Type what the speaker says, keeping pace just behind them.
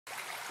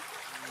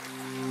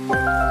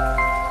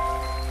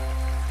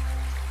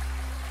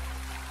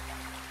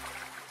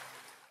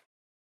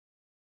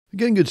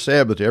Again, good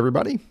Sabbath to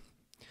everybody.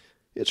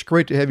 It's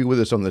great to have you with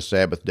us on this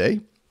Sabbath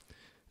day.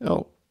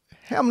 Now,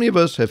 how many of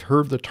us have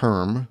heard the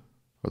term,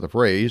 or the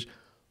phrase,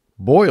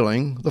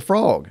 boiling the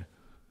frog?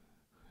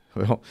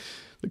 Well,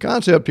 the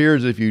concept here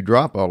is if you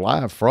drop a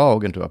live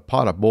frog into a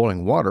pot of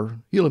boiling water,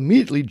 he'll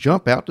immediately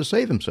jump out to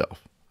save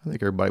himself. I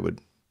think everybody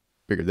would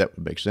figure that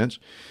would make sense.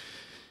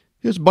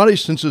 His body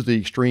senses the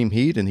extreme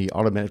heat and he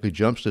automatically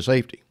jumps to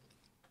safety.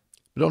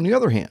 But on the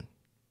other hand,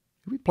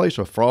 if we place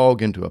a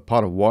frog into a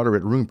pot of water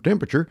at room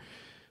temperature,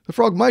 the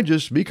frog might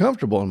just be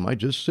comfortable and might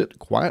just sit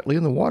quietly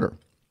in the water.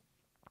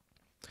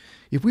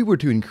 If we were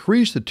to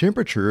increase the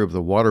temperature of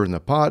the water in the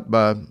pot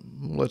by,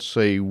 let's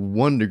say,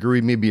 1 degree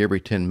maybe every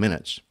 10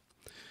 minutes,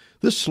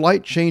 this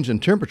slight change in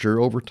temperature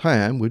over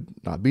time would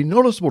not be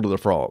noticeable to the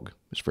frog.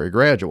 It's very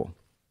gradual.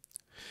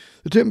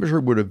 The temperature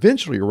would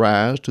eventually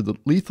rise to the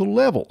lethal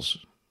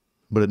levels,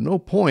 but at no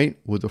point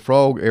would the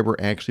frog ever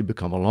actually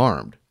become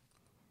alarmed.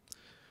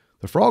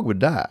 The frog would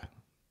die,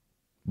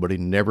 but he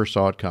never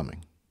saw it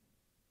coming.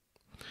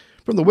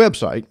 From the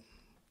website,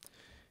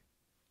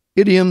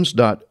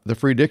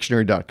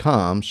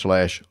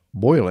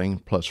 idioms.thefreedictionary.com/boiling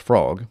plus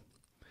frog,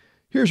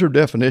 here's her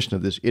definition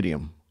of this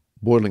idiom,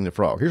 boiling the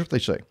frog. Here's what they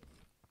say.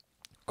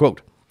 Quote,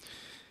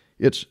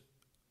 it's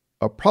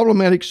a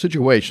problematic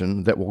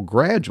situation that will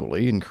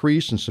gradually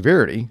increase in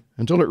severity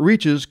until it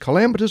reaches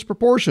calamitous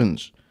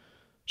proportions,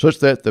 such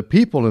that the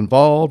people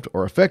involved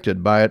or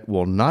affected by it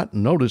will not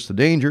notice the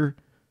danger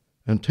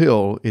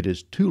until it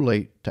is too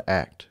late to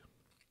act.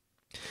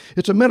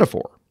 It's a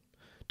metaphor,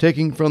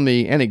 taking from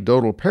the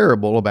anecdotal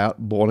parable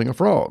about boiling a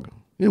frog,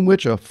 in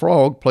which a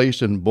frog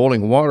placed in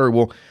boiling water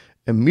will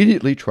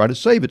immediately try to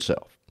save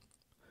itself.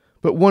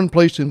 But one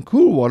placed in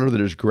cool water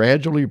that is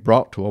gradually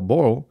brought to a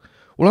boil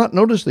will not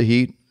notice the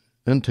heat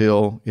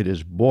until it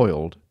is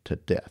boiled to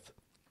death.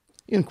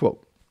 End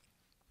quote.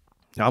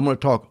 Now I'm going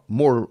to talk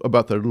more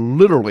about the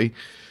literal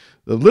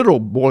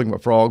boiling of a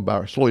frog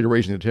by slowly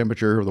raising the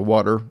temperature of the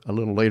water a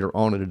little later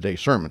on in today's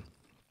sermon.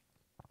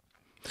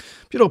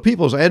 But,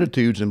 people's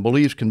attitudes and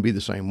beliefs can be the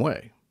same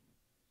way.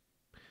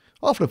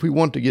 Often if we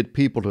want to get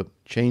people to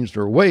change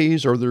their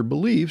ways or their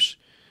beliefs,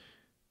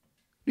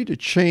 we need to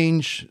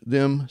change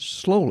them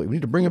slowly. We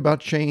need to bring about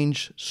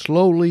change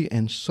slowly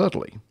and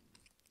subtly.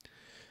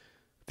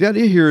 The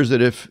idea here is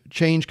that if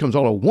change comes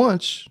all at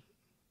once,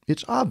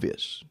 it's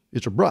obvious,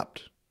 it's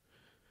abrupt.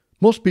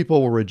 Most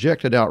people will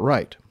reject it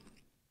outright.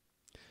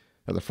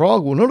 Now, the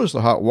frog will notice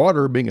the hot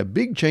water being a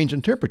big change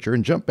in temperature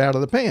and jump out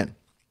of the pan.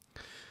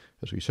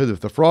 As we said, if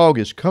the frog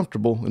is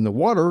comfortable in the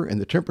water and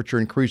the temperature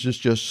increases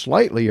just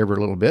slightly every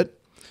little bit,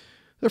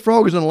 the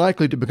frog is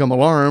unlikely to become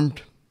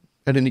alarmed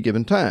at any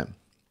given time.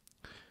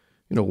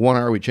 1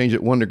 hour we change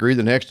it 1 degree,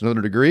 the next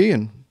another degree,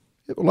 and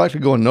it will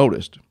likely go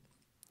unnoticed.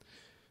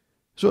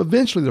 So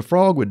eventually the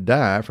frog would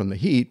die from the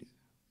heat,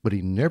 but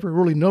he never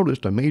really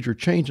noticed a major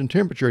change in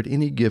temperature at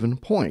any given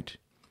point.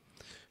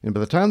 And by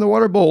the time the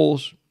water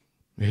boils,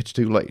 it's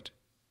too late.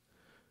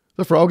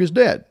 The frog is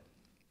dead.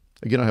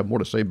 Again, I have more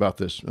to say about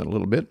this in a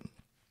little bit.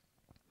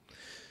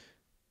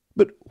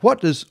 But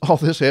what does all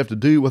this have to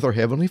do with our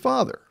Heavenly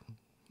Father,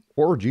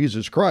 or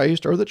Jesus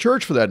Christ, or the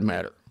church for that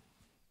matter?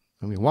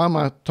 Why am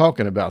I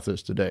talking about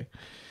this today?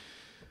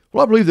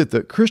 Well, I believe that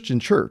the Christian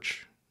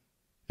church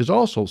is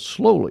also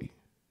slowly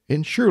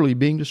and surely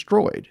being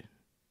destroyed,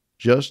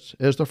 just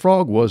as the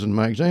frog was in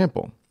my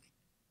example.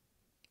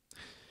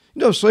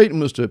 If Satan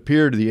was to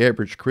appear to the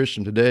average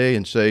Christian today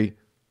and say,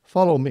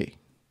 "Follow me,"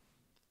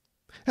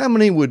 how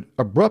many would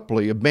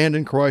abruptly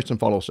abandon Christ and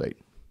follow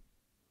Satan?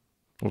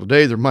 Well,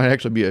 today there might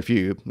actually be a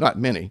few, not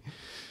many.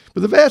 But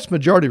the vast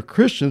majority of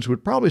Christians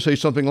would probably say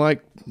something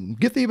like,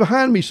 "Get thee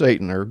behind me,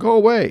 Satan," or "Go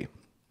away.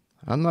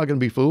 I'm not going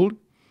to be fooled."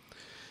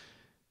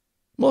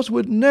 Most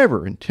would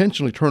never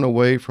intentionally turn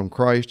away from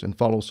Christ and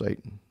follow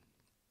Satan.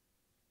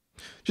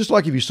 Just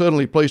like if you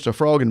suddenly placed a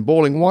frog in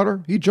boiling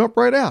water, he'd jump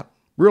right out,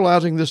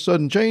 realizing this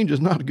sudden change is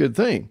not a good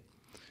thing.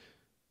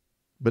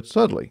 But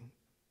subtly,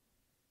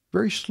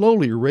 very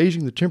slowly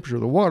raising the temperature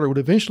of the water would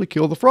eventually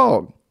kill the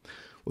frog,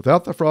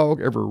 without the frog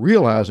ever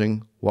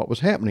realizing what was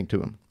happening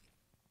to him.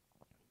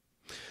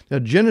 Now,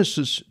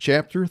 Genesis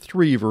chapter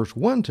 3, verse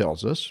 1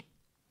 tells us,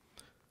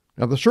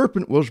 "Now the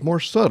serpent was more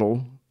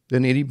subtle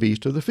than any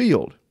beast of the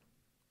field."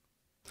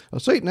 Now,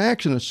 Satan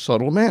acts in a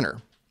subtle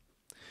manner.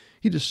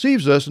 He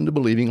deceives us into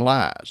believing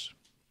lies.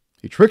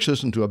 He tricks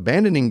us into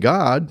abandoning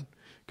God,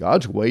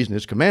 God's ways and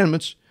His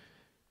commandments,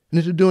 and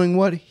into doing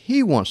what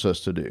He wants us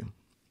to do.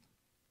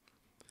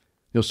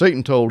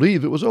 Satan told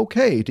Eve it was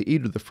okay to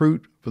eat of the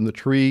fruit from the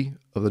tree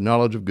of the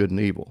knowledge of good and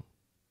evil,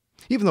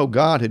 even though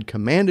God had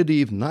commanded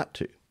Eve not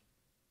to.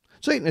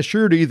 Satan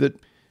assured Eve that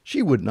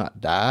she would not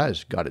die,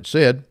 as God had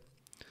said.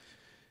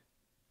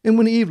 And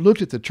when Eve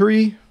looked at the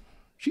tree,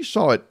 she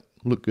saw it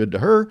look good to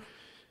her.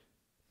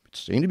 It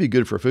seemed to be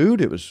good for food.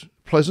 It was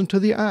pleasant to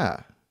the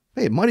eye.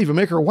 Hey, it might even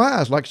make her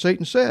wise, like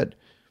Satan said.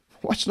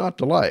 What's not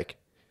to like?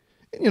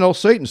 And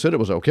Satan said it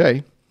was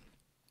okay.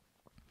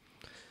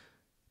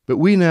 But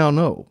we now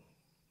know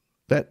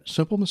that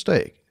simple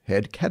mistake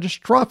had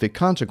catastrophic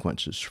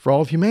consequences for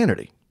all of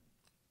humanity.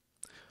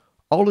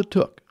 All it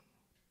took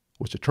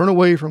was to turn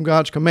away from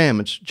God's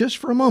commandments just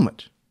for a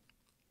moment.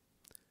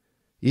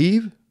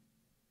 Eve,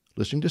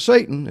 listening to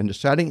Satan and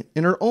deciding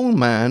in her own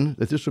mind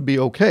that this would be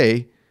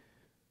okay,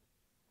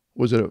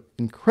 was an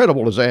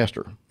incredible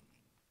disaster.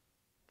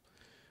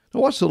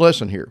 Now, what's the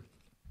lesson here?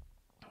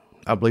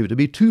 I believe it to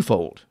be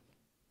twofold.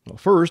 Well,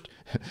 first,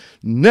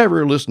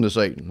 never listen to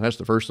Satan. That's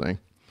the first thing.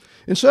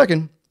 And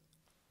second,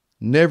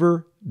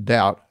 never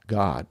doubt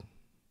God.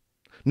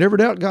 Never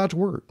doubt God's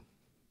word.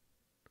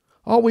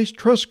 Always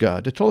trust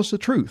God to tell us the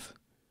truth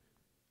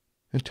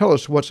and tell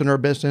us what's in our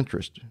best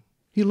interest.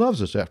 He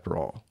loves us, after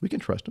all. We can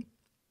trust him.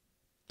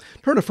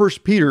 Turn to 1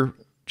 Peter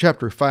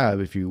chapter 5,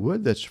 if you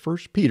would. That's 1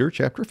 Peter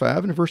chapter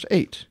 5 and verse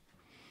 8.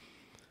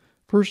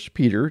 1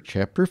 Peter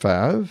chapter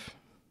 5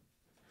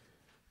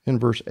 and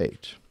verse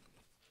 8.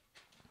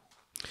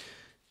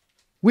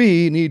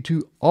 We need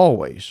to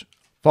always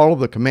follow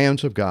the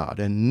commands of God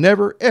and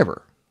never,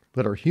 ever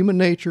let our human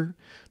nature,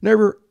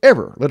 never,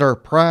 ever let our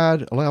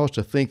pride allow us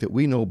to think that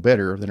we know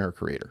better than our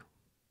Creator.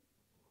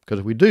 Because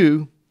if we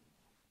do,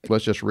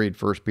 let's just read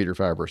 1 Peter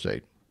 5, verse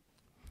 8.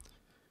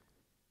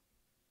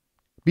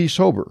 Be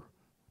sober,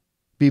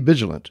 be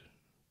vigilant,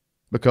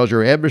 because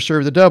your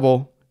adversary the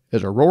devil,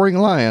 as a roaring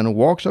lion,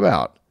 walks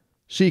about,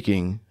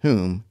 seeking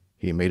whom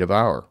he may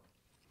devour.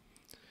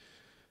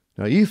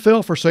 Now, Eve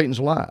fell for Satan's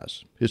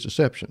lies, his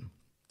deception.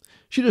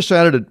 She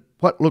decided that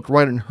what looked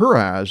right in her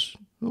eyes,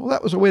 well,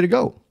 that was the way to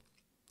go.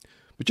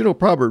 But you know,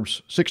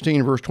 Proverbs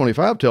 16, verse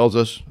 25 tells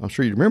us, I'm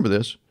sure you remember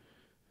this,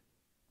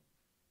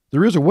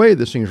 there is a way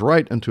that seems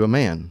right unto a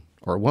man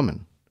or a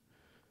woman,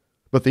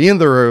 but the end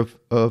thereof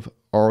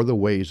are the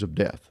ways of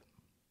death.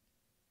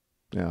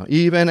 Now,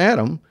 Eve and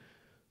Adam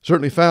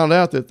certainly found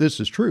out that this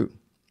is true.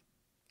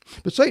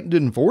 But Satan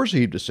didn't force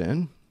Eve to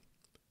sin.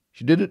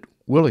 She did it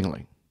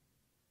willingly.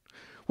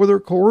 Whether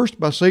coerced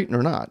by Satan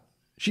or not,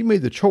 she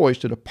made the choice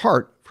to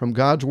depart from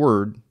God's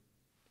word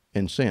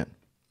and sin.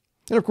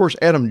 And of course,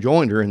 Adam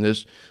joined her in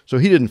this, so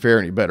he didn't fare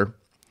any better.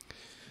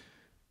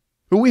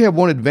 But we have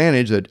one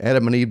advantage that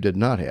Adam and Eve did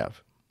not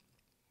have.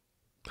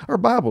 Our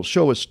Bibles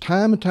show us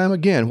time and time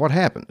again what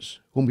happens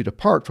when we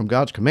depart from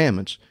God's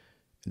commandments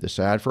and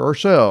decide for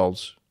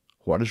ourselves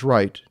what is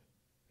right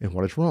and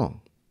what is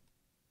wrong.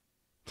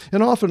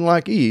 And often,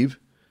 like Eve,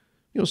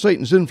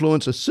 Satan's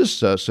influence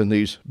assists us in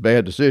these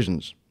bad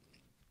decisions.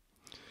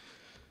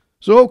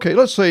 So, okay,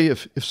 let's say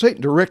if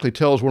Satan directly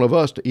tells one of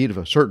us to eat of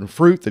a certain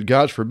fruit that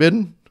God's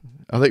forbidden,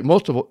 I think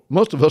most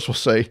of us will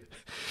say,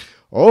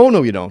 oh,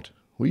 no, you don't.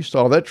 We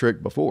saw that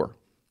trick before.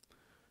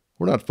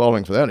 We're not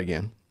falling for that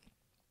again.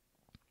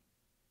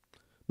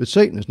 But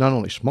Satan is not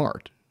only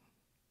smart,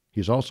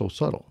 he's also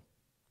subtle.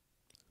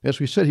 As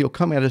we said, he'll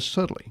come at us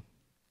subtly.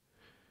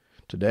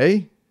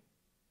 Today,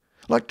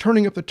 like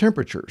turning up the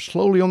temperature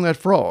slowly on that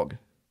frog,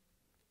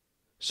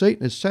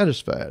 Satan is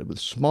satisfied with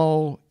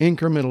small,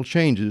 incremental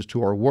changes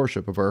to our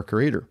worship of our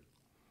Creator.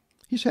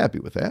 He's happy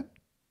with that.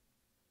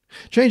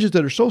 Changes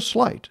that are so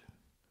slight,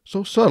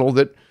 so subtle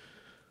that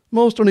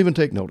most don't even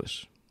take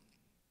notice.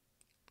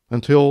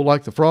 Until,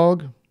 like the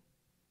frog,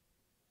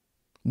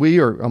 we,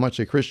 or I might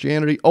say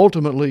Christianity,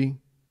 ultimately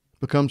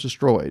becomes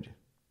destroyed.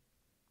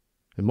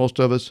 And most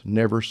of us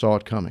never saw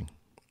it coming.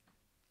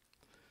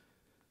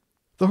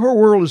 The whole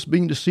world is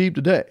being deceived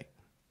today.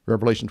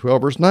 Revelation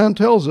 12, verse 9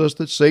 tells us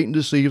that Satan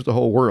deceives the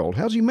whole world.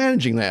 How's he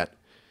managing that?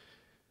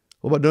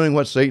 Well, by doing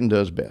what Satan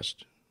does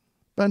best.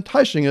 By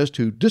enticing us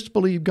to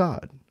disbelieve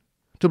God,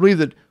 to believe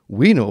that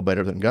we know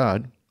better than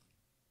God.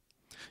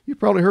 You've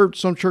probably heard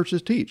some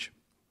churches teach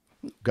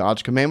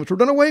God's commandments were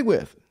done away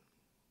with.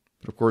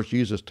 But of course,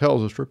 Jesus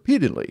tells us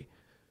repeatedly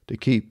to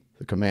keep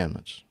the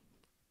commandments.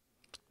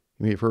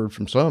 You may have heard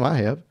from some, I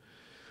have.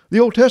 The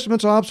Old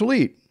Testament's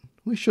obsolete.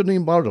 We shouldn't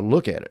even bother to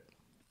look at it.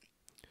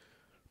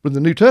 But in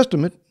the New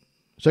Testament,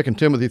 2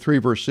 Timothy 3,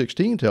 verse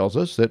 16 tells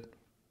us that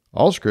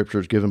all Scripture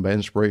is given by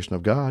inspiration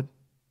of God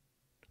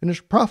and is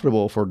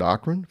profitable for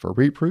doctrine, for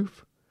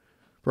reproof,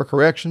 for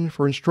correction,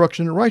 for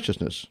instruction in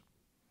righteousness.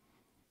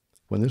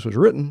 When this was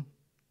written,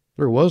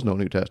 there was no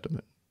New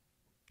Testament.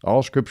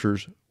 All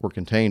Scriptures were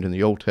contained in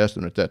the Old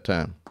Testament at that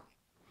time.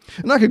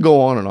 And I could go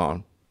on and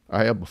on.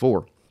 I have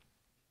before.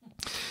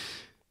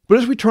 But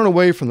as we turn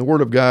away from the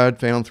Word of God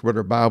found throughout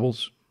our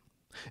Bibles,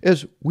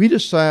 as we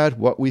decide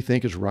what we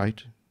think is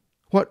right,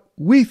 what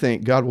we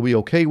think God will be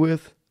okay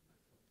with,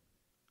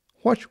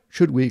 what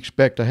should we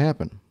expect to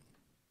happen?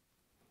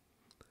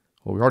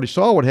 Well, we already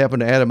saw what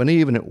happened to Adam and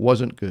Eve, and it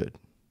wasn't good.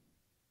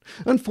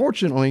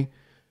 Unfortunately,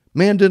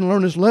 man didn't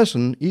learn his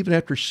lesson even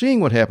after seeing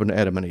what happened to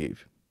Adam and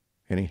Eve.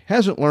 And he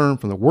hasn't learned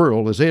from the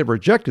world as they have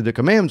rejected the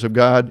commands of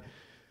God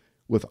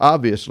with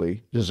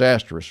obviously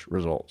disastrous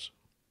results.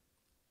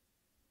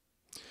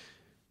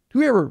 Do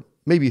you ever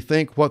maybe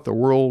think what the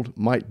world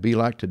might be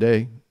like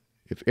today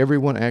if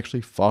everyone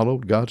actually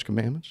followed God's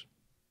commandments?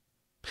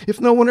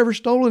 If no one ever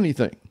stole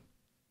anything?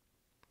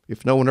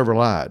 If no one ever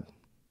lied?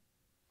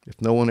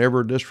 If no one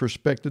ever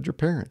disrespected their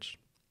parents?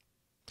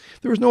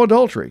 If there was no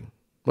adultery,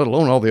 let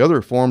alone all the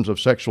other forms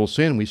of sexual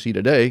sin we see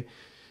today,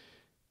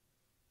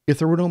 if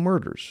there were no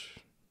murders,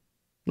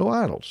 no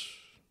idols,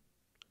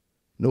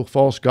 no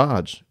false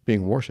gods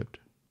being worshipped?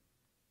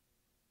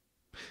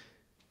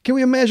 Can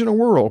we imagine a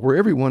world where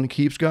everyone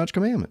keeps God's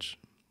commandments,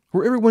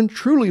 where everyone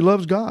truly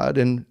loves God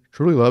and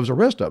truly loves the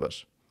rest of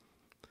us?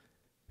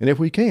 And if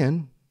we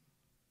can,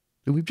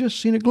 then we've just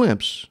seen a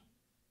glimpse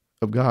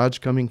of God's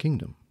coming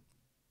kingdom.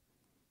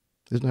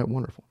 Isn't that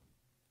wonderful?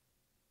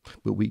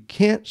 But we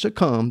can't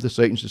succumb to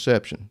Satan's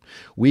deception.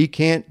 We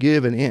can't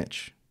give an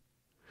inch.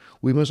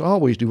 We must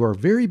always do our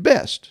very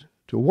best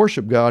to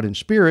worship God in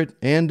spirit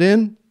and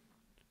in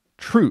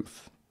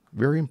truth.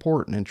 Very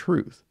important, in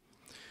truth.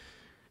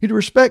 You need to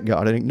respect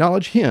God and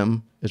acknowledge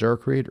Him as our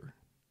Creator.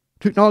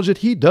 To acknowledge that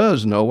He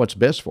does know what's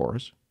best for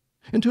us.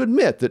 And to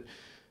admit that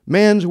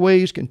man's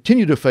ways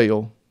continue to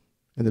fail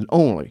and that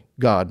only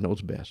God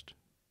knows best.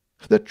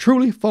 That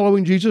truly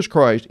following Jesus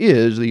Christ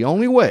is the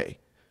only way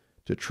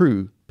to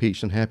true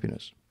peace and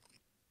happiness.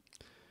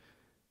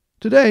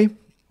 Today,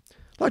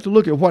 I'd like to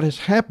look at what has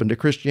happened to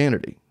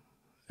Christianity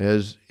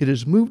as it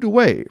has moved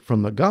away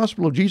from the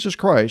gospel of Jesus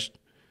Christ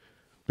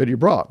that He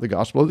brought, the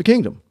gospel of the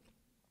kingdom.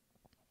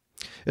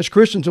 As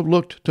Christians have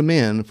looked to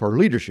men for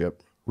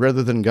leadership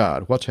rather than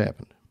God, what's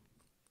happened?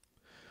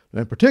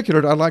 In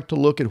particular, I'd like to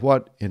look at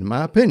what, in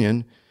my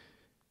opinion,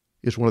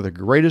 is one of the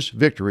greatest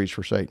victories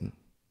for Satan.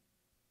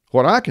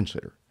 What I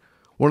consider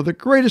one of the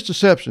greatest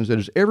deceptions that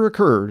has ever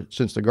occurred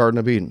since the Garden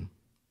of Eden.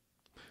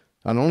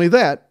 Not only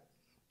that,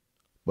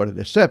 but a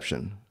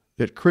deception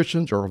that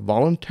Christians are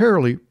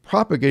voluntarily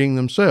propagating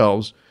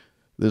themselves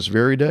this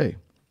very day.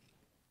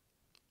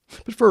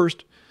 But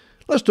first,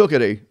 let's take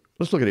a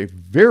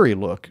very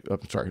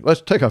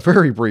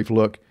brief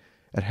look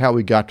at how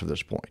we got to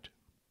this point.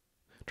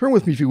 Turn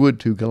with me, if you would,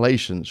 to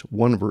Galatians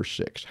 1, verse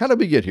 6. How did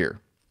we get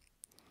here?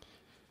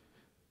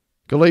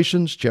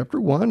 Galatians chapter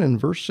 1 and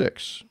verse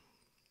 6.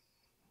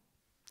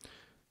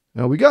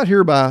 Now, we got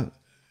here by,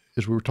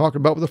 as we were talking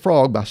about with the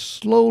frog, by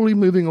slowly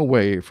moving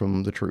away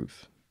from the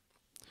truth.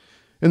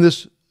 And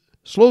this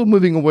slow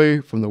moving away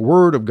from the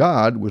Word of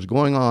God was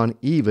going on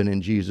even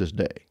in Jesus'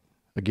 day.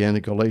 Again,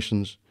 in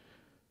Galatians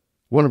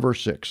 1 and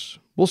verse 6.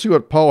 We'll see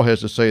what Paul has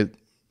to say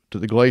to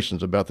the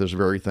Galatians about this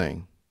very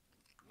thing.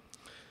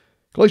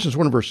 Galatians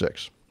 1 and verse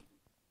 6.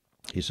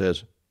 He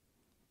says,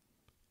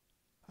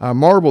 I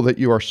marvel that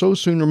you are so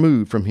soon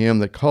removed from Him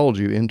that called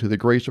you into the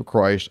grace of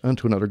Christ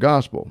unto another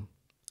gospel,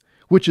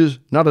 which is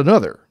not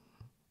another.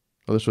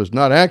 Well, this was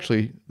not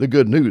actually the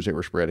good news they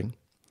were spreading.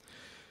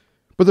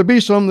 But there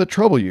be some that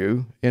trouble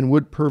you and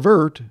would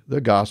pervert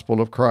the gospel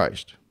of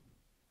Christ.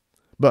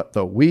 But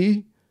though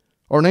we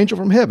or an angel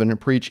from heaven and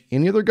preach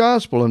any other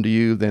gospel unto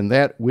you than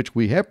that which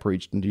we have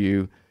preached unto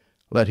you,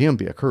 let him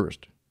be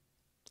accursed.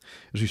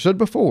 As we said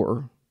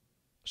before,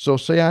 so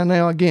say I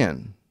now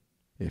again,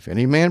 if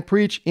any man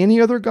preach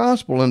any other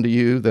gospel unto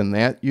you than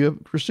that you have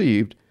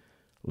received,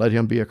 let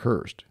him be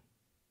accursed.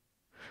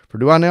 For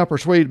do I now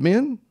persuade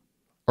men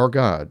or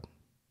God?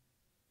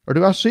 Or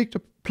do I seek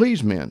to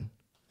please men?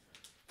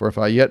 For if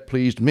I yet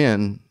pleased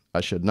men, I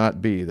should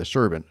not be the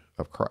servant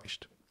of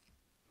Christ.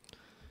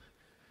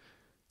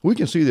 We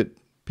can see that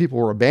people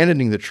were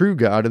abandoning the true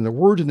God and the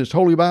words in His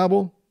Holy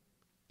Bible,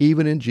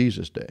 even in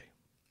Jesus' day.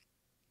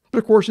 But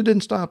of course, it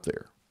didn't stop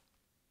there.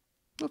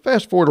 Now,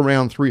 fast forward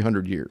around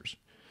 300 years.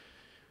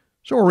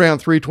 So around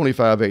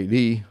 325 AD,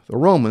 the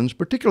Romans,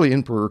 particularly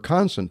Emperor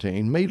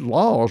Constantine, made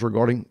laws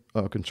regarding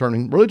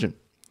concerning religion.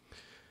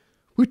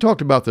 We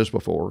talked about this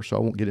before, so I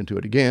won't get into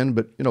it again,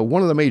 but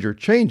one of the major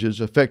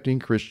changes affecting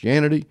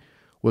Christianity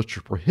was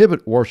to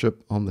prohibit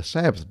worship on the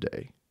Sabbath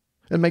day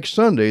and make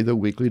Sunday the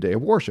weekly day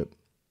of worship.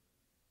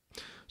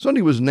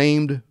 Sunday was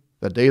named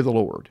the Day of the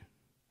Lord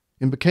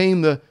and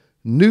became the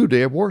new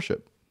day of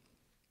worship.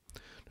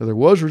 Now, there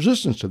was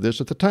resistance to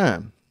this at the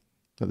time.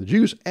 Now, the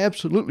Jews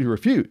absolutely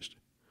refused,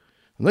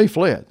 and they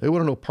fled. They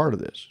wanted no part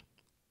of this.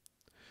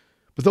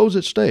 But those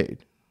that stayed,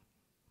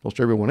 most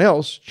everyone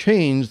else,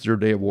 changed their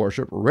day of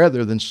worship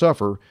rather than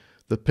suffer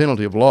the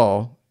penalty of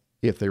law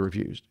if they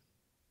refused.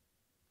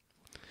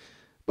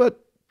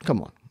 But,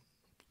 come on,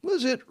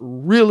 was it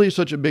really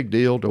such a big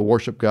deal to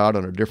worship God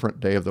on a different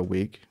day of the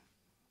week?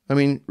 I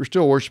mean, we're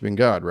still worshiping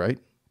God, right?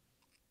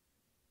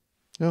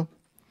 No.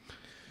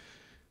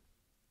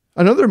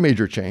 Another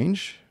major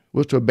change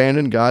was to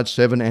abandon God's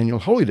 7 annual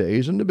holy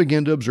days and to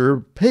begin to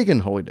observe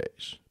pagan holy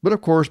days. But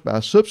of course, by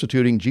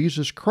substituting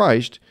Jesus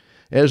Christ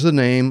as the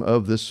name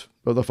of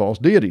the false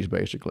deities,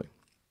 basically.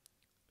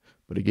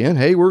 But again,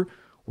 hey, we're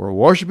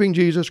worshiping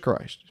Jesus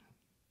Christ.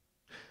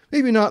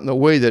 Maybe not in the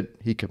way that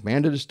He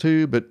commanded us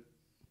to, but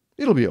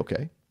it'll be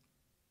okay.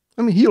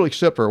 I mean, He'll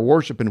accept our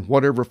worship in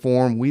whatever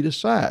form we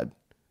decide,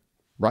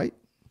 right?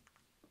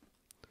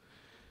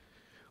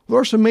 Well,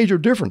 there are some major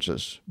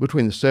differences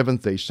between the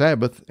seventh-day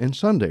Sabbath and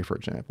Sunday, for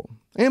example,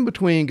 and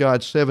between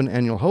God's 7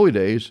 annual holy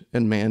days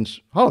and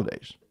man's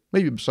holidays,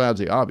 maybe besides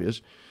the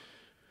obvious.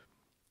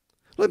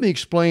 Let me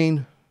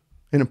explain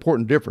an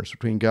important difference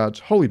between God's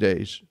holy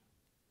days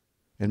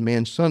and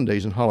man's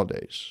Sundays and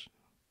holidays,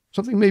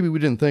 something maybe we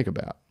didn't think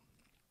about.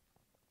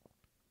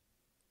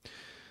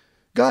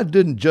 God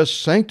didn't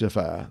just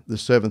sanctify the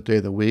seventh day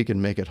of the week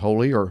and make it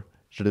holy or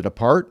set it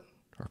apart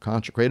or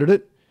consecrated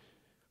it.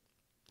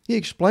 He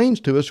explains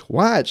to us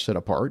why it's set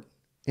apart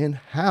and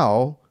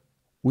how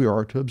we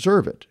are to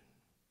observe it.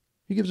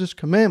 He gives us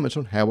commandments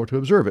on how we're to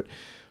observe it.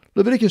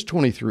 Leviticus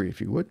 23,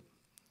 if you would.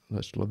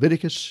 That's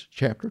Leviticus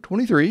chapter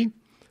 23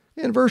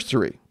 and verse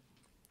 3.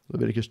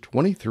 Leviticus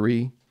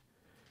 23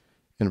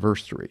 and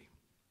verse 3. I'd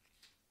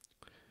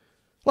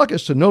like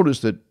us to notice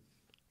that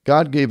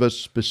God gave us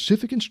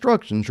specific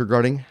instructions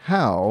regarding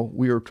how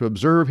we are to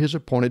observe His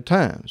appointed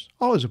times,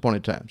 all His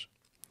appointed times.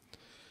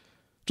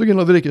 So again,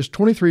 Leviticus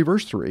 23,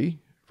 verse 3,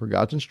 for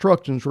God's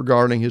instructions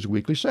regarding His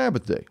weekly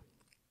Sabbath day.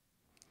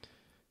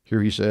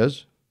 Here He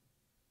says,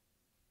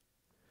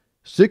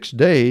 6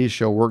 days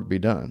shall work be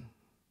done,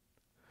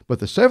 but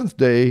the seventh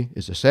day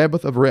is a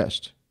Sabbath of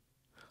rest,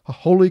 a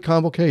holy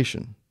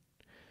convocation.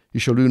 You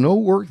shall do no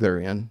work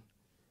therein.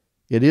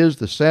 It is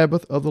the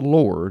Sabbath of the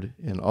Lord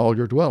in all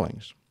your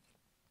dwellings.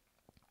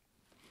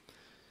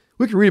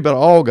 We can read about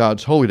all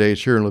God's holy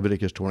days here in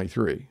Leviticus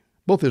 23,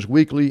 both His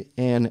weekly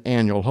and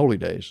annual holy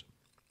days.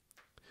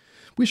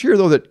 We see here,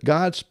 though, that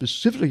God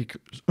specifically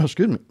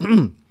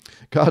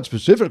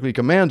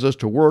commands us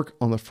to work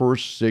on the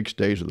first 6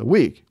 days of the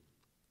week.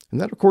 And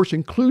that, of course,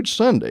 includes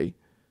Sunday,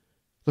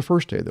 the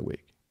first day of the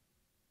week.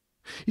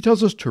 He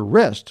tells us to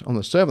rest on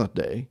the seventh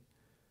day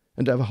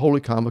and to have a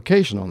holy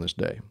convocation on this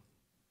day.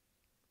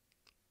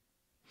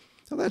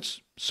 Now,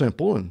 that's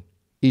simple and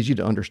easy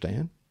to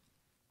understand.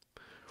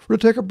 We're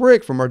to take a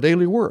break from our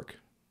daily work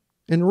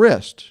and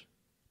rest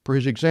per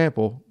His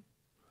example,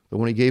 the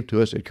one He gave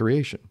to us at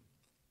creation.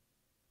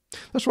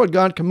 That's what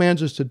God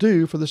commands us to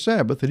do for the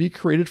Sabbath that He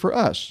created for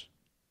us.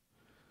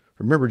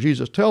 Remember,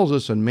 Jesus tells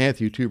us in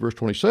Matthew 2, verse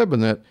 27,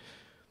 that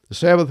the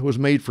Sabbath was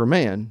made for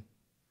man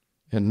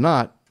and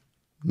not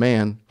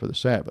man for the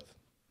Sabbath.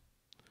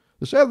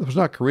 The Sabbath was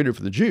not created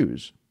for the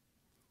Jews.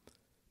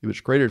 It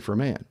was created for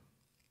man.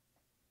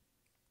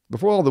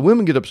 Before all the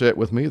women get upset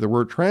with me, the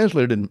word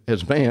translated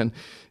as man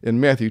in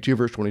Matthew 2,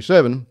 verse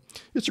 27,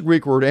 it's a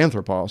Greek word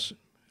anthropos.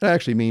 It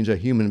actually means a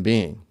human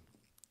being.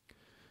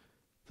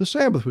 The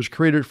Sabbath was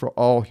created for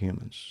all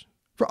humans,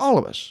 for all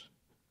of us.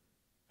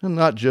 And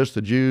not just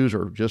the Jews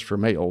or just for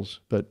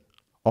males, but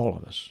all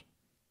of us.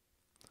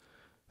 I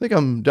think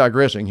I'm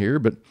digressing here,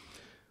 but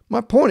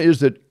my point is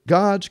that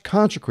God's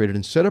consecrated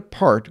and set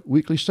apart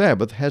weekly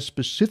Sabbath has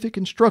specific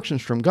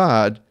instructions from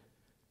God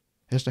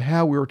as to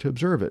how we are to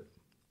observe it.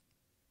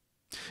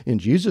 In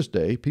Jesus'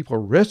 day, people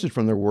rested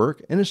from their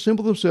work and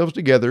assembled themselves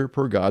together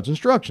per God's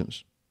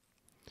instructions.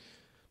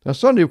 Now,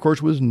 Sunday, of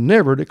course, was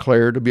never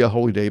declared to be a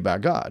holy day by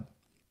God.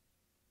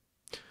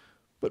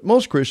 But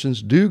most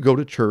Christians do go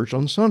to church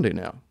on Sunday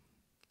now.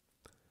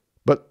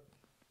 But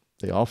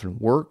they often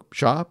work,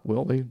 shop,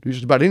 they do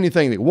just about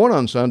anything they want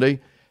on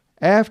Sunday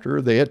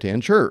after they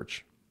attend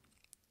church.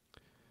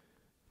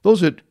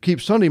 Those that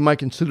keep Sunday might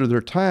consider their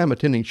time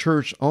attending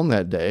church on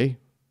that day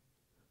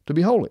to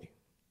be holy,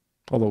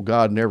 although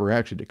God never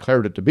actually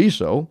declared it to be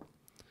so.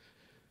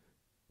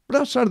 But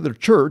outside of their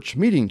church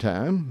meeting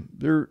time,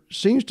 there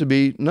seems to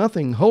be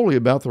nothing holy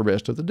about the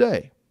rest of the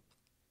day.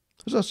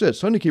 As I said,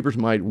 Sunday keepers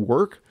might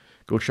work,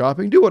 go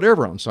shopping, do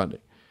whatever on Sunday.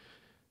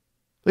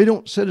 They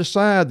don't set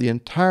aside the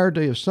entire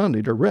day of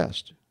Sunday to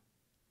rest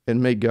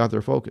and make God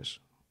their focus.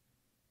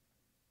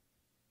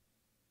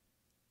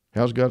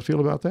 How's God feel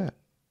about that?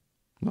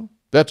 Well,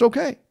 that's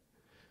okay,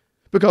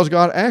 because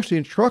God actually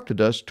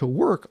instructed us to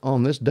work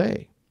on this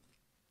day.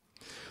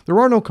 There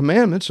are no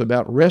commandments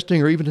about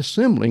resting or even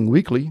assembling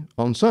weekly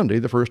on Sunday,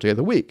 the first day of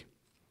the week.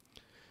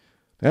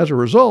 As a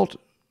result,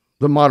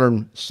 the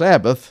modern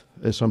Sabbath,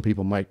 as some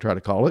people might try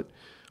to call it,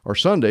 or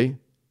Sunday,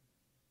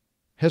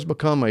 has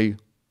become a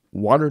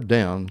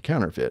watered-down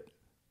counterfeit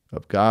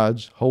of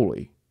God's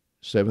holy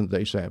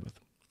seventh-day Sabbath.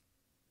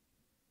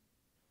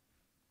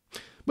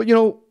 But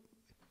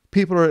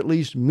people are at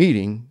least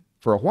meeting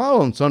for a while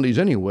on Sundays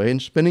anyway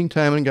and spending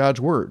time in God's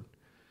Word.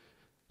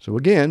 So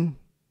again,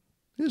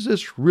 is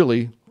this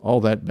really all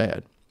that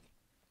bad?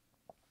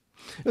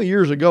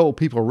 Years ago,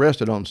 people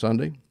rested on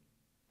Sunday,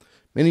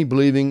 many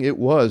believing it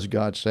was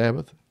God's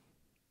Sabbath.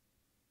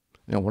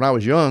 Now, when I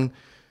was young,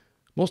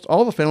 most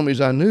all the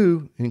families I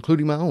knew,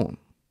 including my own,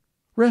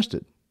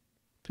 rested.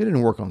 They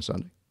didn't work on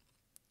Sunday.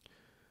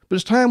 But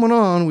as time went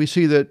on, we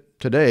see that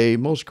today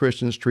most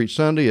Christians treat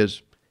Sunday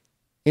as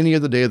any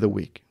other day of the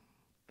week,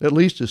 at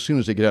least as soon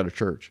as they get out of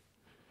church.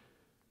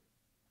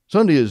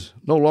 Sunday is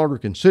no longer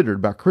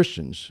considered by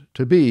Christians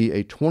to be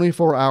a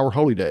 24-hour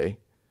holy day.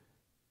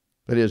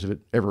 That is, if it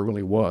ever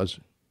really was.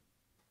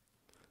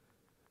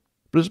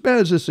 But as bad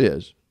as this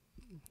is,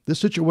 this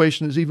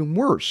situation is even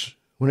worse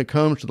when it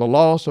comes to the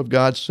loss of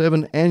God's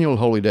 7 annual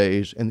holy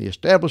days and the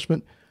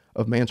establishment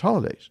of man's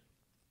holidays.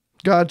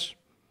 God's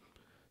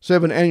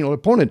 7 annual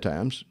appointed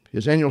times,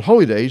 His annual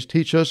holy days,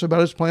 teach us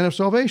about His plan of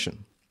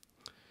salvation.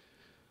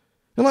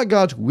 And like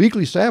God's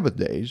weekly Sabbath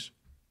days,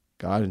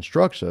 God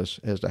instructs us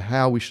as to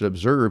how we should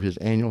observe His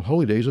annual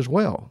holy days as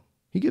well.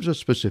 He gives us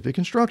specific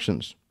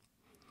instructions.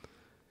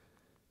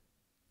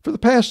 For the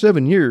past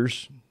 7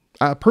 years,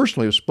 I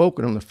personally have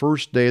spoken on the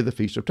first day of the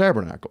Feast of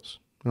Tabernacles.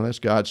 Now, that's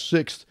God's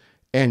 6th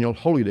annual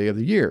holy day of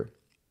the year.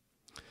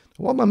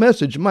 While my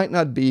message might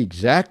not be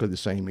exactly the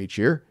same each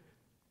year,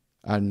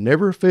 I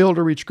never fail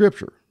to read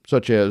Scripture,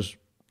 such as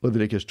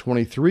Leviticus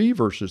 23,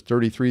 verses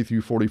 33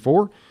 through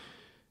 44,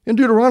 and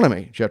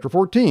Deuteronomy chapter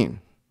 14,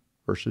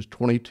 verses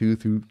 22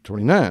 through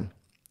 29.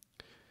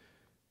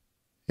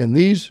 And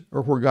these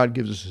are where God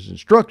gives us his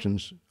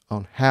instructions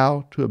on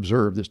how to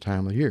observe this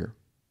time of year,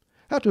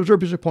 how to observe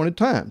his appointed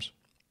times.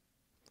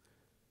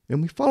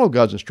 And we follow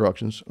God's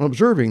instructions on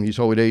observing these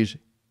holy days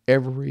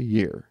every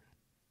year,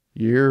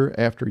 year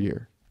after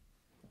year.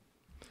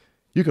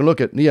 You can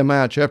look at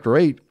Nehemiah chapter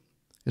 8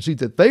 and see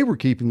that they were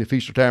keeping the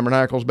Feast of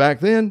Tabernacles back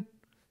then,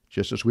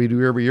 just as we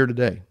do every year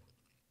today.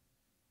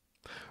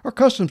 Our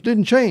customs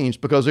didn't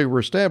change because they were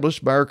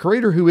established by our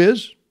Creator, who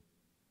is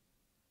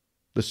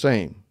the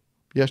same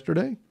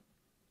yesterday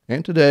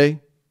and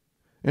today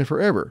and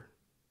forever.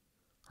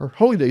 Our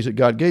holy days that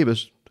God gave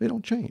us, they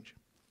don't change.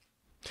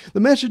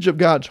 The message of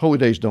God's holy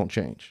days don't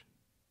change.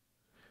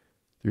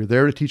 They're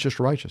there to teach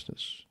us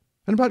righteousness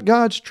and about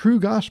God's true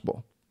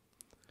gospel,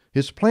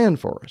 his plan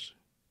for us,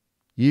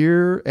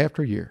 year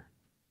after year.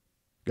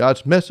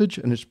 God's message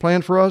and his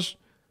plan for us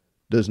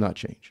does not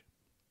change.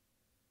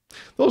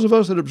 Those of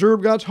us that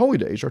observe God's holy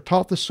days are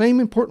taught the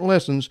same important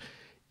lessons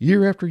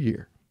year after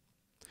year.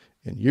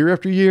 And year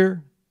after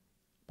year,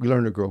 we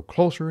learn to grow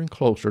closer and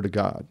closer to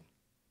God,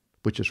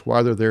 which is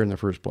why they're there in the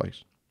first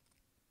place.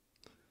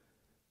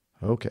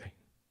 Okay.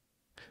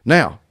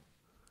 Now,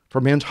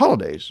 for men's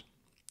holidays.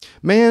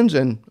 Man's,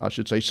 and I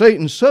should say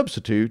Satan's,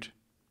 substitute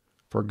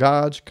for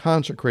God's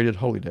consecrated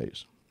holy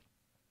days.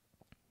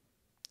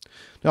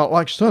 Now,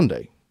 like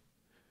Sunday,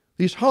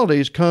 these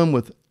holidays come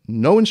with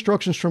no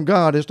instructions from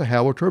God as to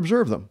how we're to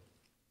observe them.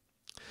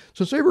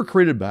 Since they were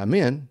created by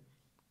men,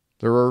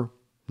 there are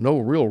no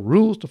real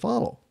rules to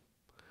follow,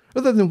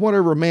 other than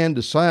whatever man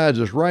decides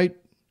is right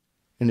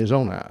in his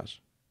own eyes.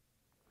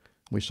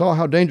 We saw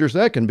how dangerous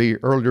that can be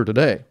earlier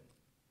today.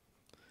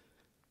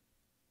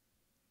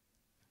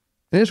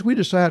 And as we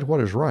decide what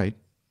is right,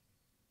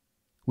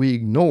 we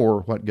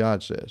ignore what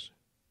God says.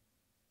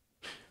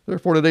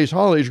 Therefore, today's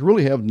holidays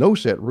really have no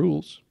set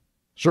rules,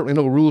 certainly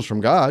no rules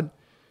from God.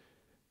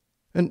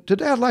 And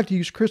today I'd like to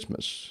use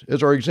Christmas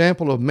as our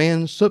example of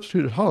man's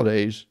substituted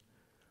holidays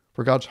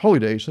for God's holy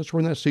days, since we're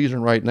in that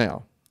season right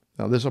now.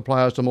 Now, this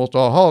applies to most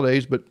all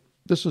holidays, but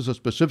this is a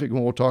specific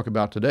one we'll talk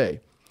about today.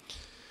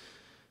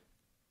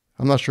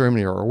 I'm not sure how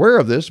many are aware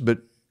of this,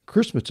 but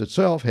Christmas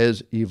itself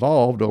has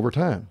evolved over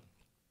time.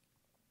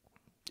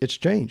 It's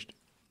changed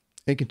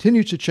and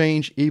continues to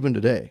change even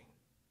today.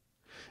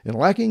 And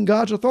lacking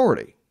God's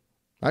authority,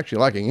 actually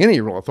lacking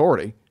any real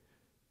authority,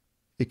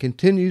 it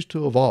continues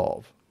to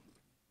evolve.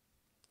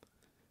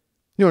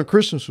 You know, when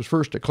Christmas was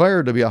first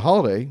declared to be a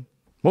holiday,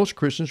 most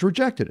Christians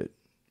rejected it,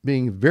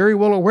 being very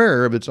well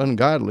aware of its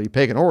ungodly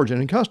pagan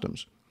origin and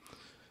customs.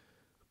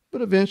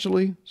 But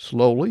eventually,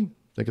 slowly,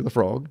 think of the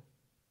frog,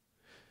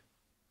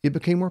 it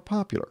became more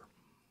popular.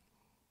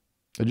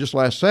 And just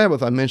last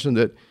Sabbath, I mentioned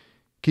that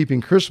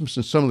keeping Christmas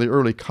in some of the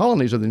early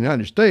colonies of the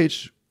United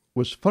States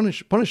was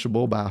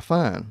punishable by a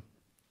fine.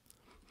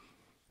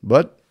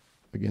 But,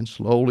 again,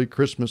 slowly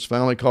Christmas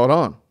finally caught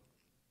on.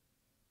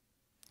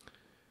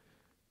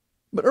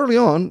 But early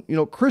on,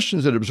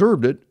 Christians that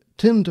observed it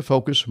tend to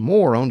focus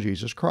more on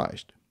Jesus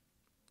Christ.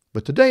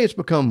 But today it's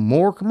become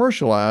more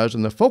commercialized,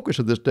 and the focus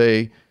of this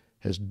day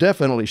has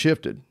definitely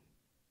shifted.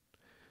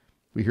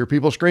 We hear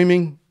people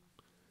screaming,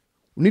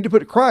 "We need to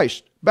put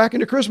Christ back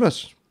into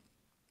Christmas."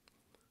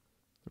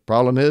 The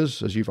problem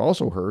is, as you've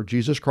also heard,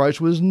 Jesus Christ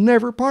was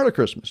never part of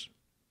Christmas.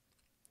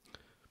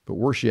 But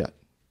worse yet,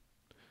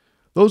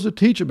 those that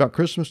teach about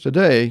Christmas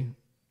today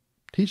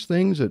teach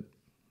things that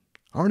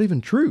aren't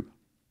even true.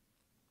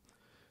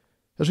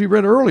 As we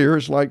read earlier,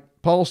 it's like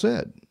Paul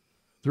said,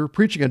 they're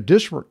preaching a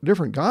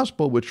different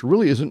gospel, which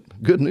really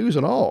isn't good news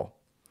at all.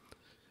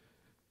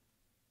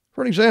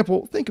 For an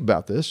example, think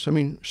about this.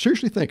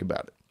 Seriously think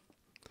about it.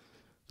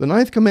 The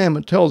 9th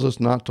commandment tells us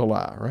not to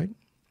lie, right?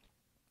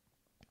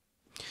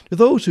 Do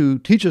those who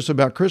teach us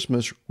about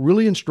Christmas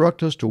really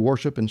instruct us to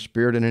worship in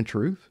spirit and in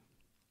truth?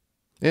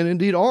 And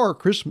indeed are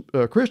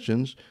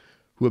Christians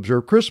who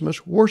observe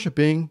Christmas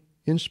worshiping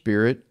in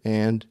spirit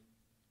and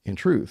in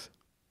truth?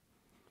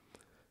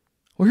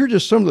 Well, here are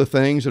just some of the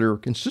things that are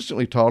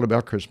consistently taught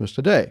about Christmas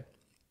today.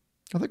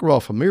 I think we're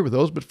all familiar with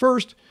those, but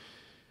first,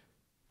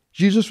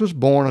 Jesus was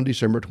born on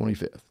December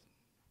 25th.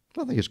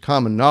 I think it's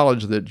common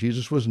knowledge that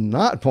Jesus was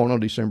not born on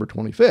December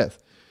 25th.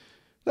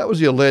 That was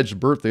the alleged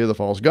birthday of the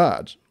false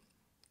gods.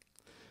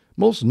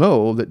 Most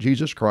know that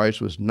Jesus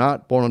Christ was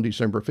not born on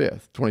December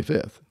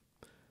 25th,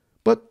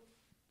 but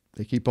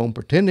they keep on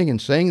pretending and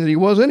saying that he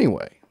was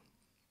anyway.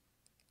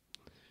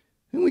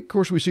 And of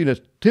course, we see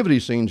nativity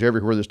scenes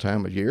everywhere this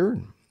time of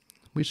year.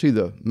 We see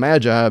the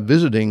Magi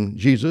visiting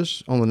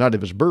Jesus on the night of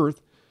his birth.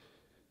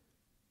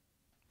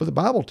 But the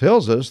Bible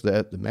tells us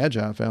that the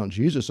Magi found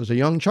Jesus as a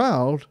young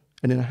child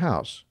and in a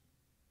house,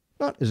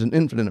 not as an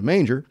infant in a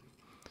manger.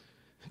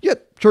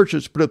 Yet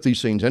churches put up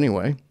these scenes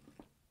anyway.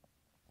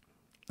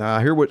 Now,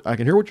 I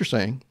can hear what you're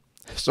saying.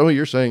 Some of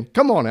you are saying,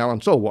 come on,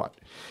 Alan, so what?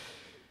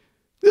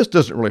 This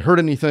doesn't really hurt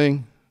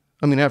anything.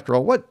 I mean, after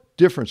all, what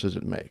difference does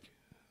it make?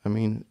 I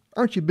mean,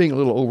 aren't you being a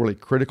little overly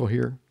critical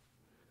here?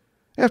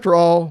 After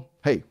all,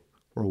 hey,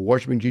 we're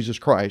worshiping Jesus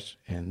Christ,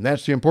 and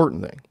that's the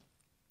important thing.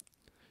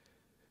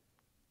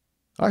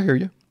 I hear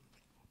you.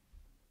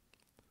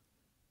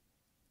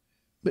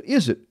 But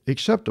is it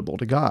acceptable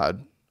to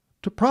God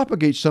to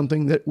propagate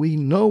something that we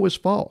know is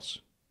false?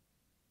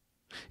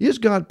 Is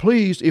God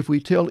pleased if we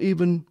tell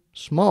even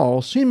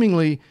small,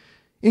 seemingly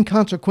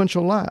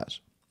inconsequential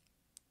lies?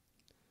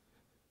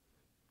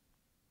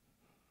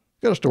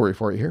 Got a story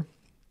for you here.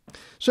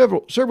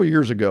 Several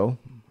years ago,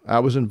 I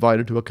was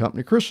invited to a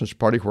company Christmas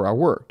party where I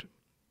worked.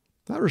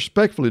 I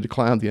respectfully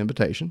declined the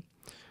invitation.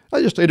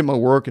 I just stayed at my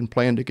work and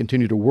planned to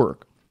continue to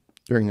work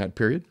during that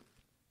period.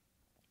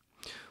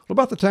 Well,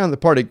 about the time the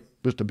party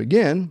was to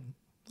begin,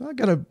 I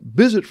got a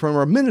visit from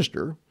our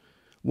minister,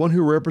 one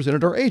who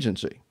represented our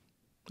agency.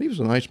 He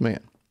was a nice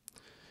man,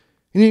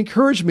 and he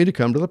encouraged me to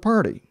come to the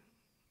party.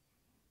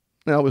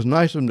 Now, it was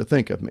nice of him to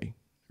think of me.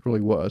 It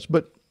really was,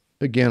 but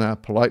again, I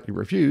politely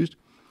refused.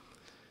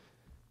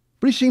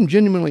 But he seemed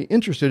genuinely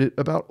interested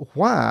about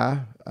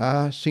why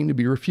I seemed to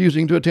be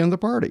refusing to attend the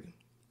party.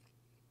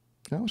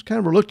 I was kind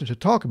of reluctant to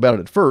talk about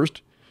it at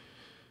first.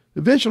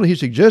 Eventually, he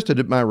suggested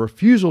that my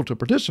refusal to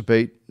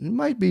participate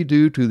might be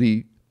due to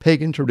the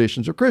pagan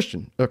traditions of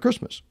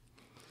Christmas.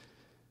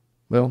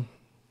 Well,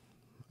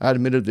 I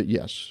admitted that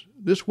yes,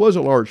 this was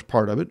a large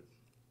part of it.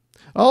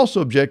 I also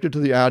objected to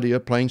the idea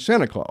of playing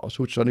Santa Claus,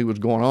 which I knew was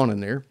going on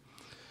in there.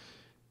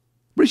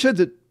 But he said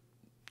that,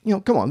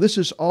 come on, this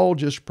is all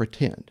just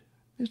pretend.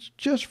 It's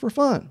just for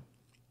fun.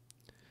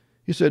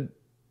 He said,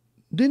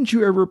 didn't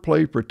you ever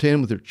play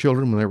pretend with your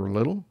children when they were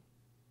little?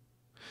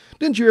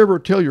 Didn't you ever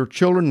tell your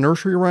children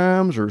nursery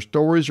rhymes or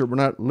stories that were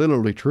not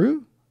literally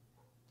true?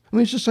 I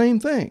mean, it's the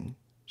same thing.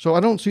 So I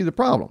don't see the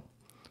problem.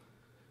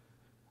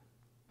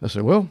 I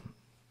said, well,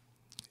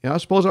 yeah, I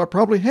suppose I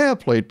probably have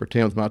played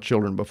pretend with my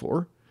children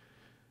before.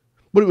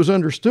 But it was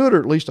understood, or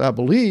at least I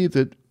believe,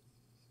 that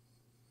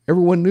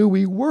everyone knew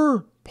we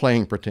were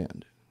playing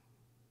pretend.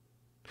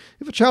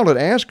 If a child had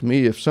asked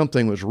me if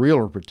something was real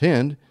or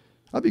pretend,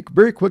 I'd be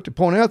very quick to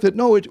point out that,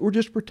 no, we're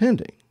just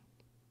pretending.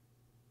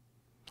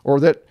 Or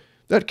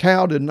that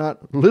cow did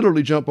not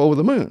literally jump over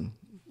the moon.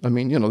 I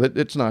mean, that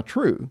it's not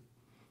true.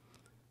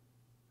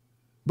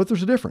 But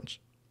there's a difference.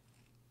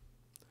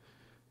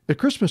 At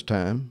Christmas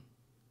time,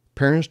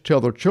 parents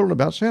tell their children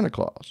about Santa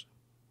Claus.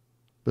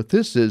 But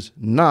this is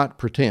not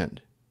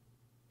pretend.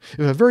 If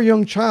a very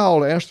young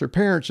child asks their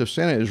parents if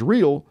Santa is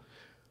real,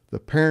 the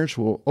parents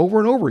will over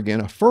and over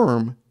again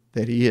affirm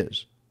that he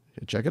is.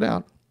 Check it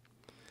out.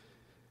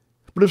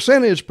 But if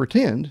Santa is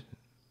pretend,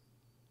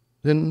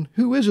 then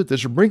who is it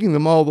that's bringing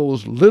them all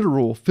those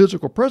literal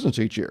physical presents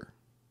each year?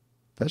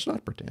 That's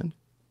not pretend.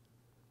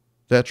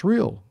 That's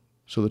real.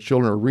 So the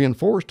children are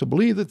reinforced to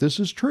believe that this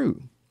is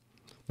true.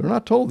 They're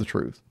not told the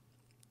truth.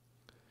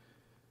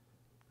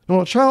 And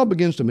when a child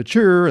begins to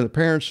mature and the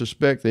parents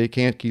suspect they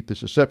can't keep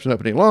this deception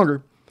up any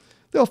longer,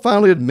 they'll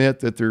finally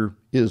admit that there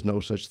is no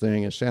such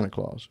thing as Santa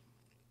Claus.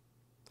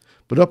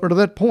 But up until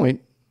that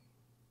point,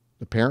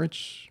 the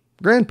parents,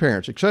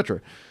 grandparents,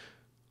 etc.,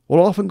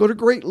 will often go to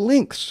great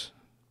lengths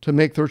to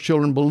make their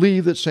children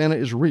believe that Santa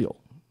is real.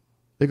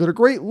 They go to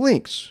great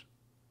lengths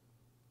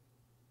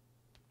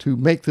to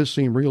make this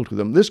seem real to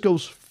them. This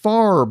goes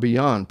far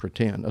beyond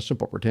pretend, a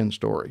simple pretend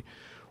story,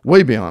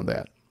 way beyond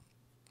that.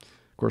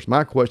 Of course,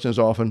 my question is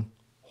often,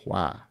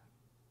 why?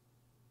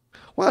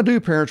 Why do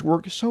parents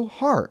work so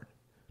hard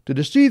to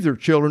deceive their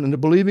children into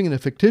believing in a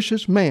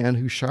fictitious man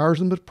who showers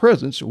them with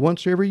presents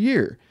once every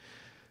year?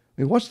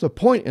 I mean, what's the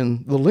point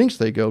in the lengths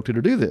they go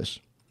to do this?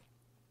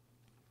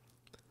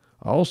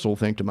 I also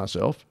think to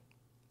myself,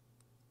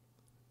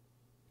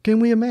 can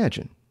we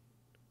imagine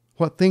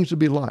what things would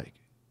be like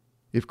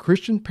if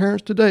Christian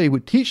parents today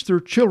would teach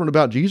their children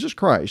about Jesus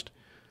Christ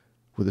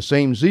with the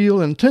same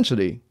zeal and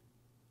intensity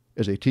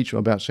as they teach them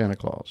about Santa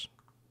Claus?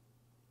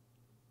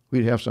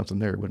 We'd have something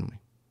there, wouldn't we?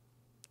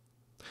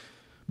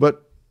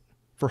 But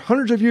for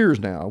hundreds of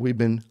years now, we've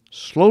been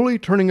slowly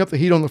turning up the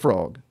heat on the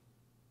frog.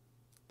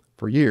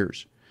 For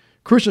years,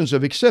 Christians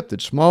have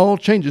accepted small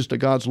changes to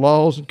God's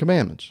laws and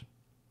commandments.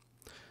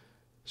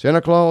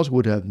 Santa Claus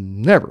would have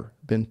never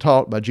been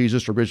taught by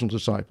Jesus' original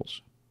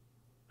disciples.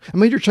 A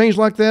major change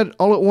like that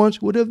all at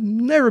once would have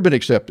never been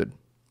accepted.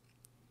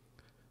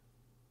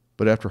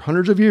 But after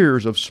hundreds of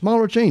years of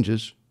smaller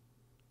changes,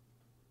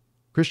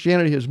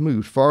 Christianity has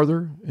moved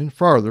farther and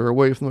farther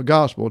away from the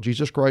gospel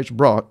Jesus Christ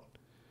brought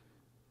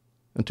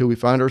until we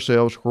find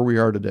ourselves where we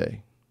are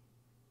today.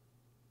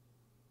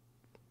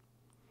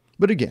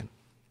 But again,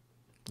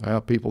 I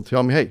have people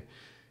tell me, hey,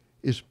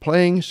 is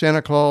playing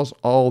Santa Claus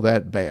all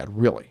that bad,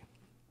 really?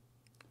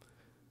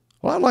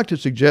 Well, I'd like to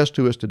suggest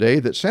to us today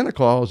that Santa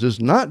Claus is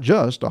not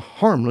just a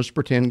harmless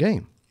pretend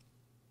game.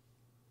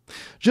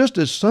 Just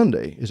as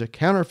Sunday is a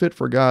counterfeit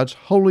for God's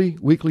holy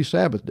weekly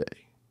Sabbath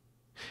day,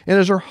 and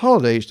as our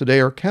holidays today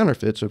are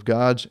counterfeits of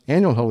God's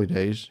annual holy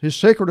days, His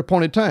sacred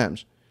appointed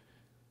times,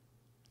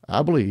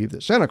 I believe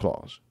that Santa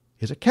Claus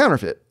is a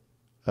counterfeit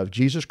of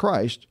Jesus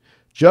Christ,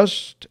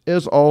 just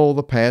as all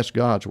the past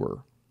gods were.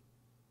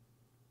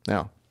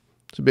 Now,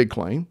 it's a big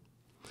claim.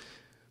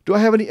 Do I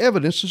have any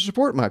evidence to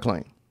support my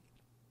claim?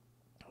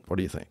 What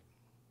do you think?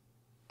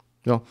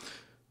 Well,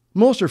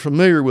 most are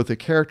familiar with the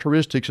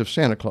characteristics of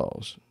Santa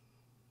Claus.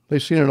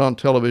 They've seen it on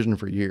television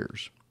for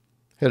years,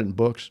 had it in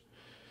books,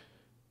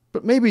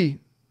 but maybe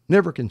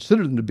never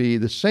considered them to be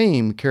the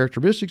same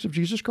characteristics of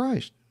Jesus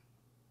Christ.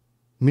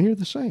 Many are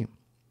the same.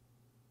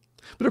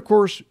 But of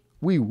course,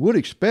 we would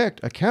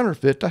expect a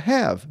counterfeit to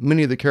have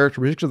many of the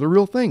characteristics of the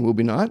real thing, would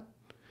we not?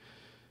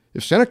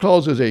 If Santa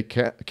Claus is a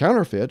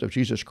counterfeit of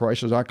Jesus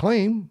Christ, as I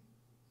claim,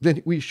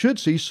 then we should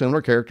see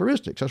similar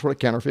characteristics. That's what a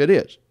counterfeit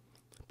is.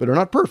 But they're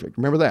not perfect.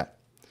 Remember that.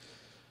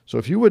 So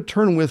if you would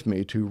turn with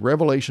me to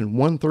Revelation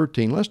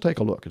 1:13, let's take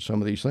a look at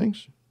some of these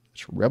things.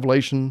 It's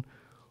Revelation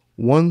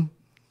 1,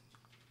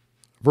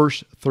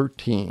 verse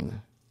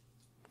 13.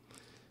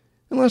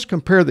 And let's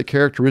compare the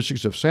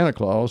characteristics of Santa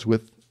Claus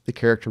with the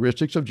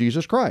characteristics of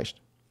Jesus Christ.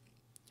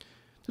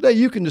 Today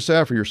you can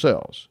decide for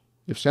yourselves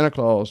if Santa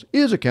Claus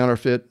is a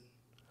counterfeit,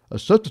 a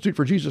substitute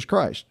for Jesus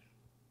Christ,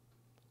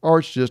 or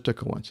it's just a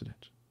coincidence.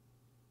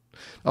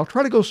 I'll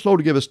try to go slow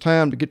to give us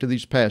time to get to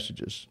these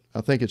passages.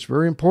 I think it's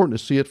very important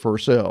to see it for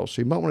ourselves,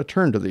 so you might want to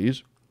turn to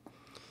these.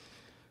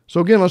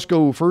 So again, let's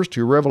go first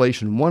to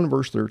Revelation 1,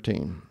 verse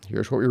 13.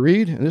 Here's what we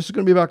read, and this is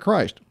going to be about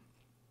Christ.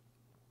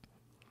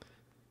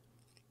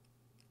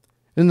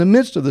 In the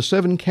midst of the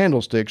 7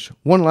 candlesticks,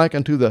 one like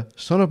unto the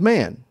Son of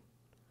Man,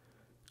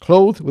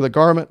 clothed with a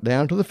garment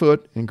down to the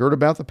foot, and girt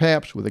about the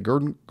paps with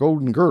a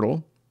golden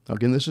girdle.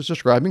 Again, this is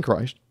describing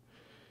Christ.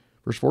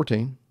 Verse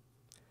 14.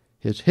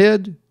 His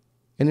head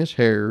and his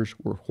hairs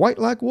were white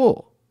like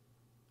wool,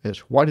 as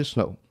white as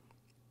snow.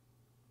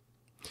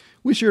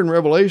 We see in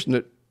Revelation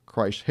that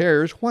Christ's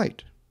hair is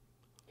white.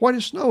 White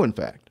as snow, in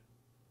fact.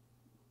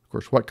 Of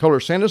course, what color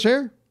is Santa's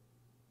hair?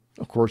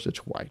 Of course,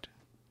 it's white.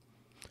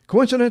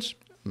 Coincidence?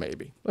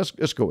 Maybe.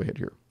 Let's go ahead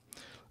here.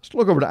 Let's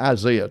look over to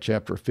Isaiah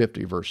chapter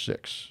 50, verse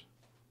 6.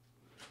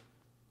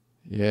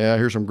 Yeah,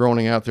 here's some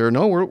groaning out there.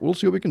 No, we'll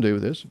see what we can do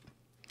with this.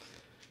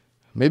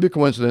 Maybe a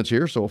coincidence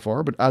here so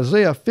far, but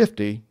Isaiah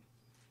 50,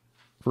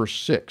 verse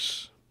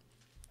 6.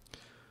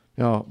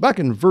 Now, back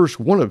in verse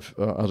 1 of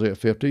Isaiah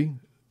 50,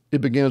 it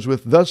begins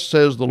with, Thus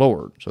says the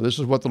Lord. So this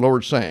is what the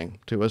Lord's saying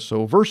to us.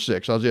 So verse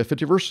 6, Isaiah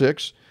 50, verse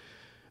 6,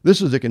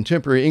 this is the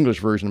contemporary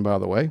English version, by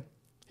the way.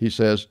 He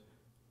says,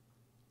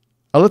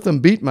 I let them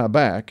beat my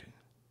back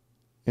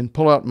and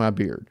pull out my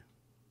beard.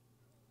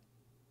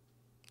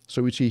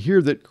 So we see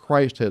here that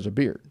Christ has a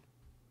beard.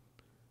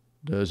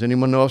 Does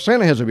anyone know if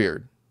Santa has a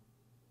beard?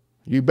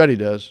 You bet he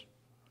does.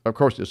 Of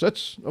course he does.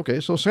 That's okay.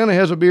 So Santa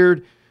has a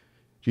beard.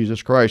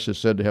 Jesus Christ is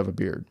said to have a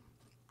beard.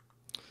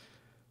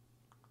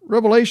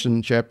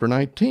 Revelation chapter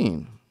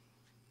 19.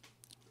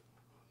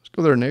 Let's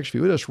go there next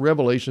few. That's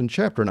Revelation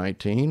chapter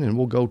 19, and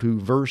we'll go to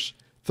verse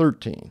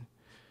 13.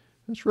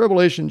 That's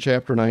Revelation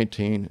chapter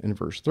 19 and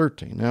verse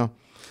 13. Now,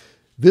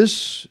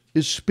 this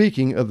is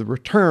speaking of the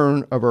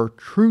return of our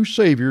true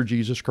Savior,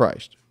 Jesus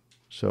Christ.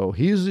 So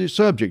he's the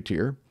subject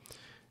here,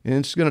 and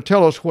it's going to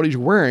tell us what he's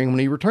wearing when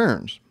he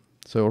returns.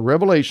 So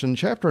Revelation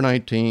chapter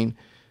 19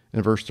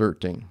 and verse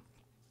 13.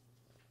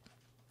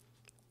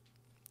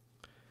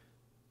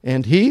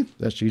 And he,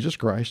 that's Jesus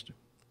Christ,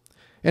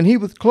 and he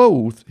was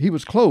clothed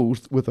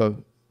with a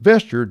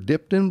vesture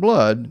dipped in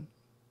blood,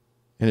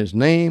 and his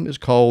name is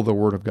called the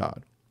Word of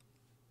God.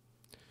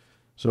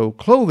 So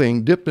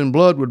clothing dipped in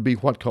blood would be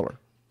what color?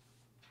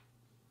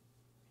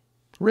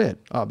 Red,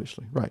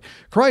 obviously, right.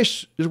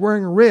 Christ is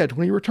wearing red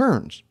when he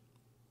returns.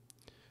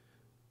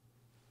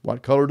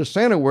 What color does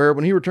Santa wear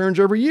when he returns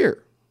every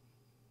year?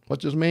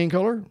 What's his main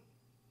color?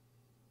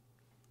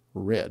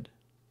 Red.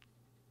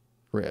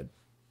 Red.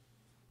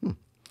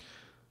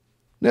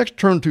 Next,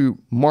 turn to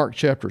Mark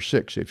chapter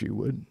 6, if you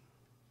would.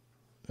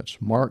 That's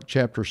Mark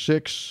chapter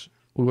 6,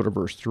 we'll go to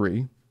verse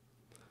 3.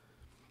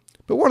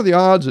 But what are the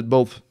odds that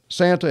both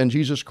Santa and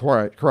Jesus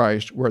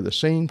Christ wear the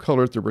same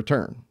color at their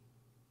return?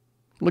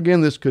 Well,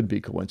 again, this could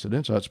be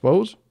coincidence, I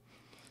suppose.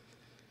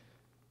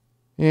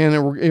 And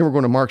then we're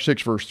going to Mark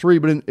 6, verse 3.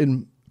 But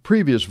in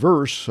previous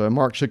verse,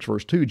 Mark 6,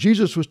 verse 2,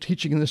 Jesus was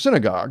teaching in the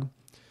synagogue.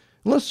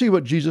 And let's see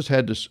what Jesus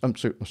had to,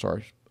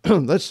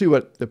 let's see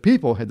what the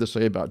people had to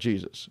say about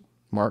Jesus.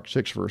 Mark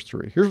 6, verse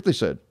 3. Here's what they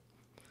said.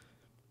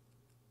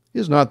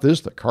 Is not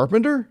this the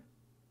carpenter,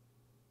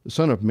 the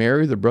son of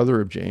Mary, the brother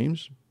of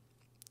James?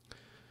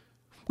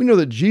 We know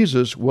that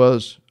Jesus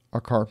was a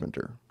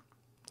carpenter.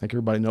 I think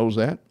everybody knows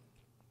that.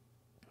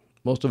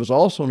 Most of us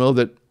also know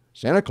that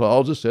Santa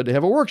Claus is said to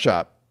have a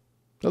workshop.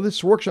 Now,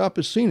 this workshop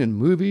is seen in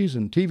movies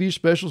and TV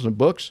specials and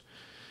books.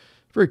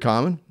 Very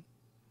common.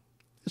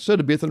 It's said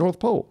to be at the North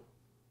Pole.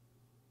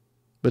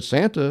 But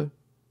Santa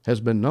has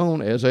been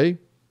known as a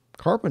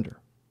carpenter.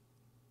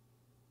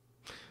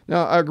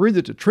 Now, I agree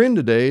that the trend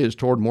today is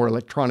toward more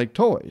electronic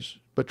toys,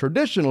 but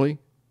traditionally,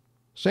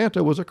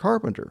 Santa was a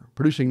carpenter,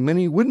 producing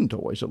many wooden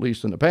toys, at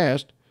least in the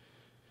past.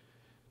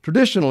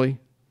 Traditionally,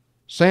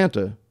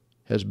 Santa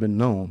has been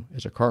known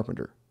as a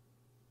carpenter.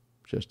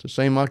 Just the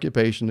same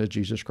occupation as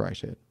Jesus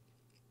Christ had.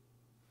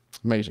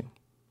 Amazing.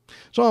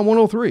 Psalm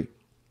 103.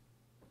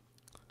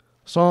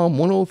 Psalm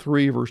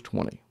 103, verse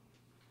 20.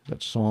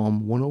 That's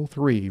Psalm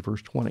 103,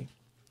 verse 20.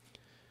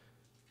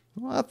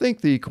 Well, I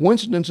think the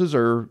coincidences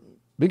are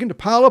beginning to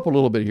pile up a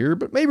little bit here,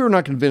 but maybe we're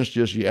not convinced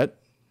just yet.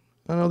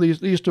 I know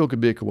these still could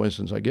be a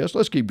coincidence, I guess.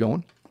 Let's keep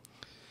going.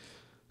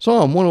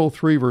 Psalm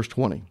 103, verse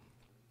 20.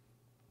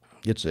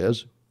 It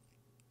says,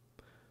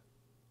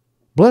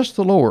 "Bless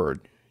the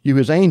Lord, you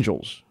his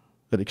angels,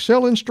 that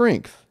excel in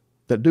strength,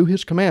 that do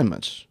his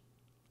commandments,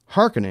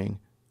 hearkening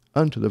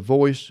unto the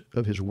voice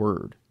of his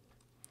word."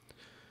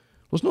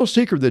 Well, it's no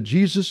secret that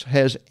Jesus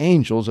has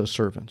angels as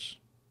servants.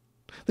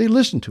 They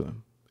listen to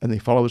him, and they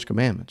follow his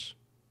commandments.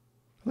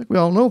 I think we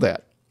all know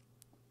that.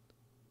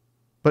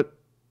 But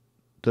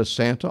does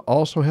Santa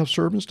also have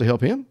servants to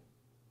help him?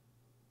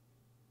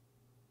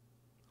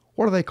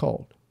 What are they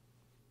called?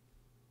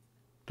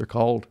 They're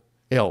called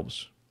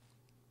elves.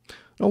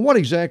 Now, what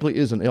exactly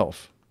is an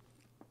elf?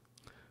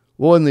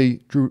 Well, in the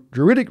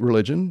Druidic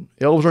religion,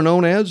 elves are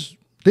known as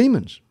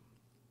demons.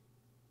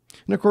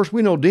 And of course,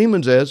 we know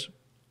demons as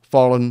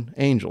fallen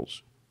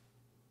angels.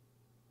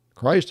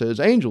 Christ has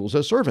angels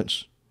as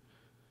servants.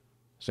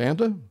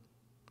 Santa,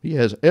 he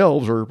has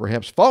elves or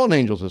perhaps fallen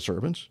angels as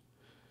servants.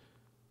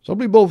 So I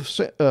believe both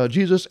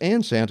Jesus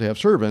and Santa have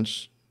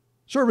servants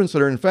that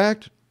are in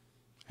fact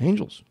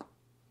angels.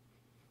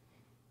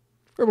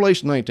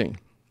 Revelation 19.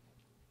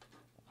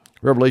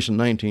 Revelation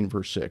 19,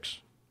 verse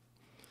 6.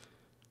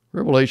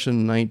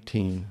 Revelation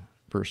 19,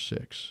 verse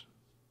 6.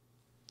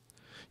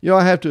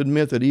 I have to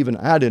admit that even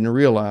I didn't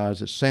realize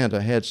that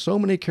Santa had so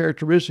many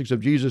characteristics of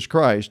Jesus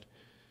Christ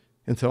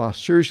until I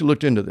seriously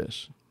looked into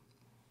this.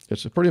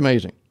 It's pretty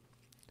amazing.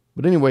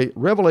 But anyway,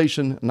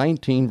 Revelation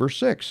 19, verse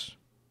 6.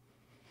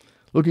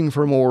 Looking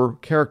for more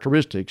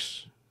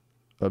characteristics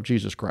of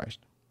Jesus Christ.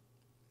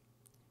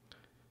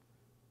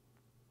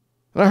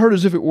 "And I heard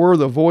as if it were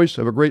the voice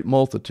of a great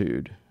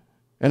multitude,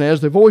 and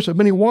as the voice of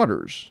many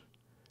waters,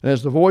 and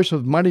as the voice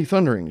of mighty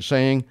thundering,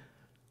 saying,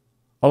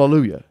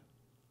 Alleluia,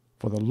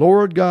 for the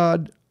Lord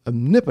God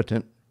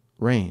omnipotent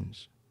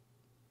reigns."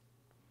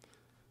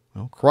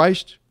 Well,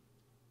 Christ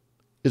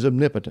is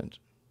omnipotent,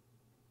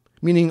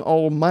 meaning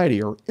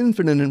almighty or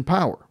infinite in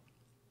power.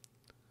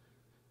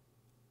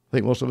 I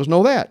think most of us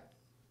know that.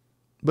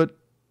 But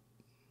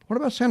what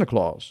about Santa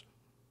Claus?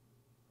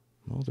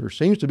 Well, there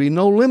seems to be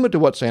no limit to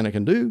what Santa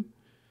can do.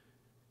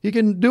 He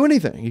can do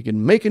anything. He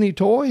can make any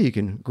toy. He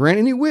can grant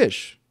any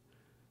wish.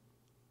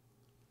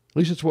 At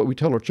least it's what we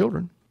tell our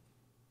children.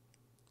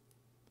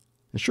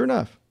 And sure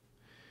enough,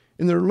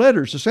 in their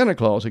letters to Santa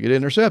Claus that get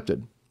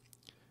intercepted,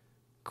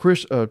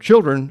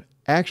 children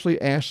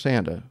actually ask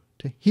Santa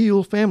to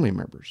heal family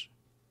members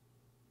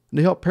and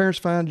to help parents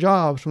find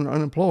jobs when they're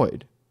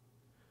unemployed.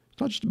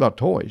 It's not just about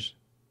toys.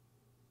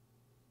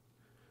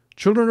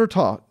 Children are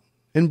taught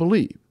and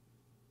believe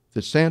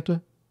that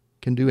Santa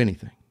can do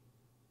anything.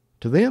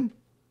 To them,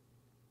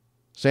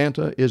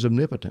 Santa is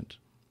omnipotent.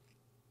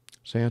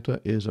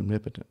 Santa is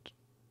omnipotent.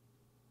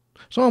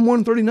 Psalm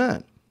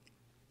 139.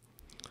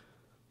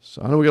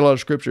 So I know we got a lot of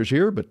scriptures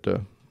here, but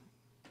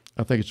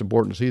I think it's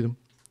important to see them.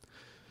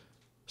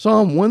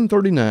 Psalm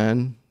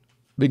 139,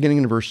 beginning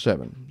in verse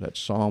 7. That's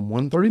Psalm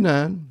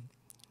 139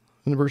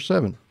 and verse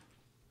 7.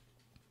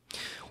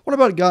 What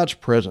about God's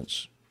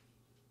presence?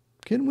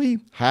 Can we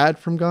hide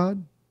from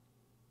God?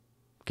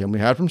 Can we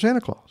hide from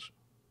Santa Claus?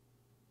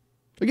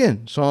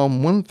 Again,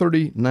 Psalm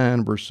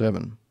 139, verse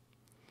 7.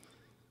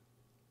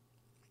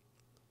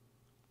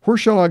 "Where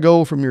shall I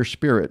go from your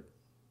spirit?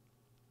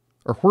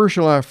 Or where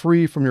shall I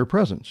flee from your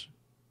presence?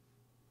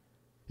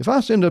 If I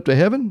ascend up to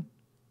heaven,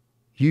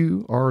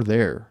 you are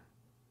there.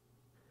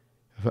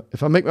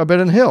 If I make my bed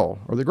in hell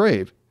or the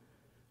grave,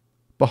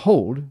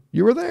 behold,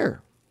 you are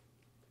there."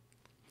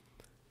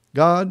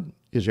 God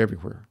is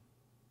everywhere.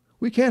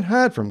 We can't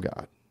hide from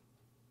God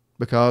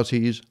because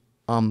he's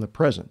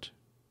omnipresent.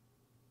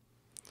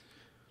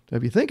 Now,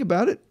 if you think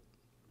about it,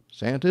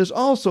 Santa is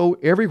also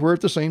everywhere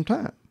at the same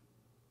time.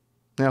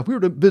 Now, if we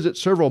were to visit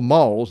several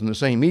malls in the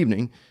same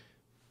evening,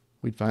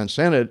 we'd find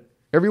Santa at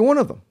every one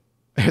of them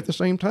at the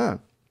same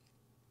time.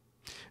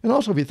 And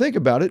also, if you think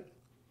about it,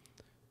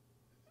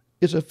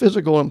 it's a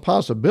physical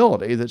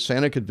impossibility that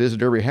Santa could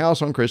visit every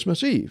house on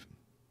Christmas Eve.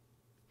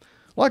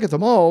 Like at the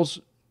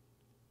malls,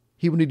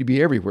 he would need to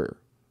be everywhere,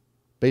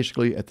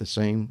 basically at the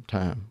same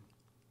time.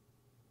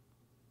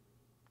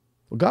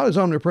 Well, God is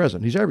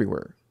omnipresent. He's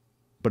everywhere.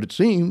 But it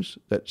seems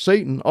that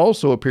Satan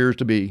also appears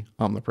to be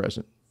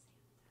omnipresent.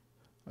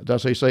 Did I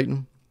say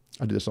Satan?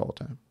 I do this all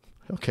the time.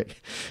 Okay.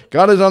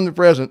 God is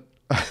omnipresent.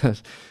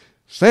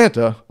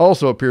 Santa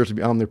also appears to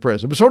be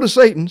omnipresent. But so does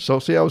Satan. So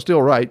see, I was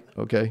still right.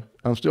 Okay.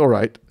 I'm still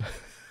right.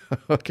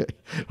 Okay.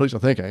 At least I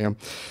think I am.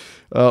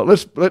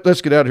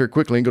 Let's get out of here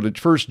quickly and go to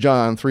 1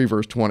 John 3,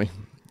 verse 20,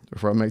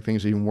 before I make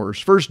things even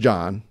worse. 1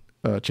 John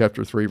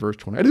chapter 3, verse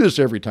 20. I do this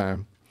every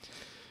time.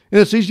 And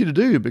it's easy to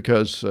do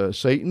because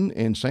Satan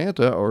and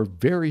Santa are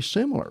very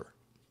similar.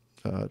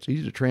 It's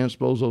easy to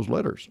transpose those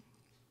letters.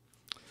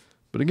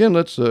 But again,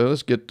 let's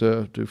get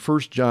to 1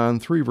 John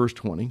 3, verse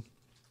 20.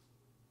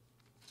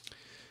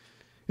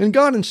 And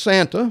God and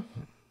Santa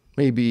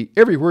may be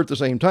everywhere at the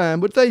same time,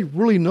 but they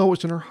really know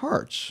what's in our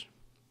hearts.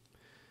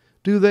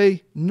 Do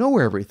they know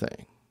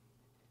everything?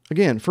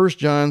 Again, 1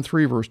 John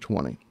 3, verse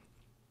 20.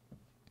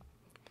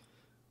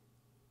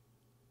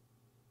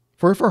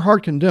 For if our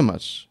heart condemn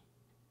us,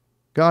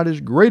 God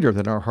is greater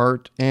than our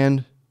heart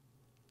and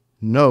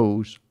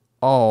knows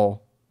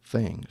all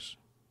things.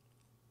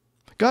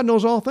 God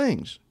knows all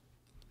things.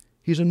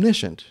 He's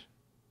omniscient.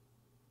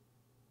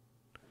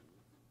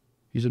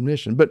 He's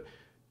omniscient. But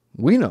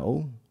we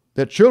know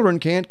that children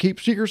can't keep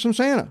secrets from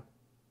Santa.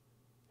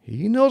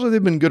 He knows if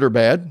they've been good or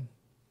bad.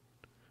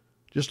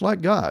 Just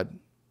like God,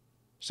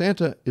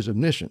 Santa is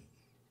omniscient.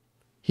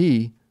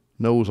 He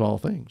knows all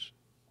things.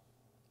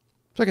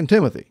 2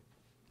 Timothy,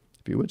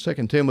 if you would, 2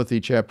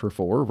 Timothy chapter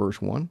 4,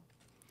 verse 1.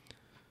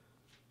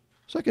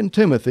 2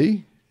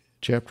 Timothy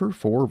chapter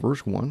 4,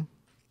 verse 1.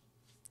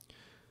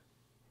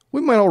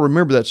 We might all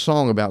remember that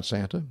song about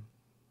Santa.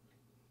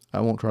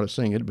 I won't try to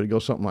sing it, but it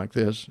goes something like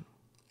this.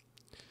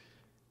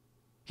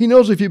 He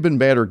knows if you've been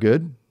bad or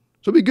good,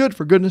 so be good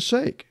for goodness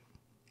sake.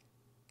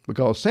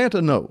 Because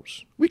Santa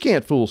knows. We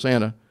can't fool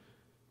Santa,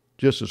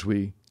 just as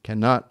we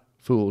cannot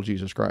fool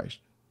Jesus Christ.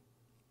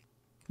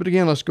 But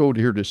again, let's go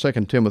here to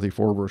 2 Timothy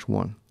 4, verse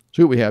 1.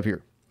 See what we have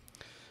here.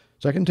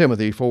 2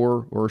 Timothy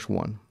 4, verse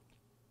 1.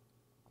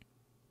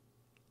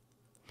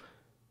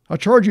 I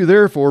charge you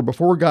therefore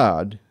before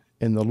God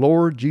and the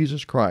Lord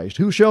Jesus Christ,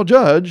 who shall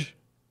judge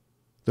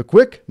the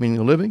quick, meaning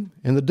the living,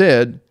 and the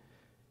dead,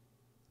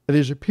 that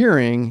is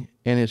appearing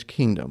in his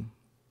kingdom.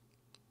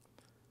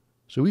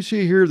 So we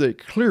see here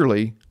that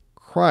clearly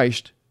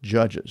Christ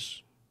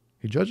judges.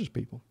 He judges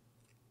people.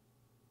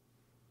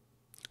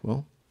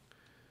 Well,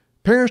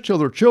 parents tell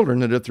their children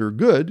that if they're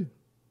good,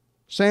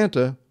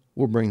 Santa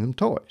will bring them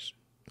toys.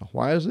 Now,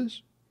 why is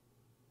this?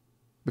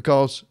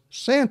 Because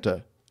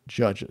Santa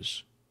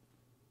judges.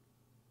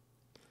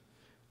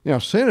 Now,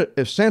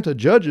 if Santa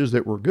judges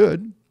that we're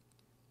good,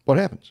 what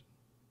happens?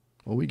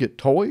 Well, we get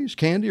toys,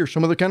 candy, or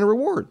some other kind of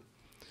reward.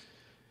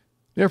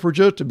 Now, if we're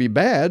judged to be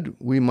bad,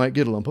 we might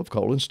get a lump of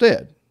coal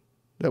instead.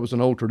 That was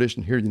an old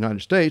tradition here in the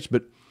United States,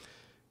 but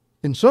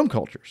in some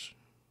cultures,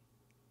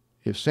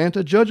 if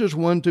Santa judges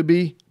one to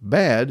be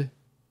bad,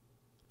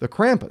 the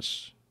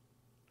Krampus,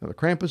 now the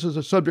Krampus is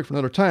a subject for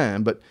another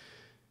time, but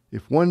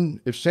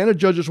if Santa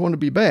judges one to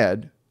be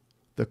bad,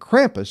 the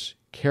Krampus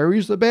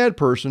carries the bad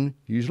person,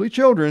 usually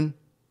children,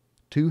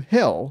 to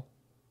hell,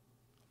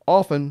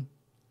 often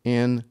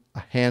in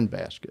a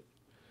handbasket.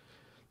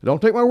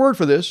 Don't take my word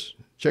for this.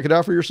 Check it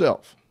out for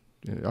yourself.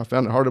 I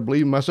found it hard to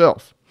believe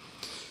myself.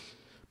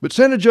 But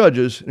Santa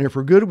judges, and if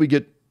we're good, we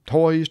get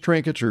toys,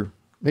 trinkets, or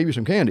maybe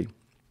some candy.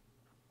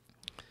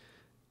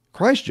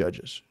 Christ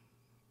judges.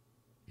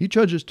 He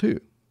judges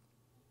too.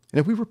 And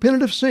if we've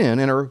repented of sin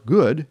and are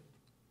good,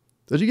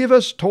 does he give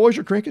us toys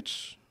or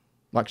trinkets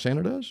like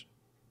Santa does?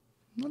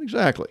 Not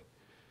exactly.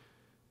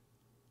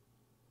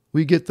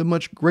 We get the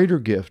much greater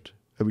gift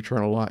of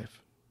eternal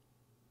life.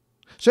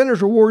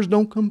 Santa's rewards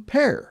don't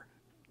compare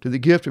to the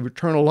gift of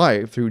eternal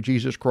life through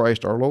Jesus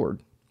Christ our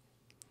Lord.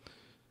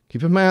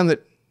 Keep in mind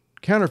that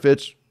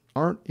counterfeits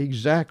aren't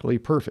exactly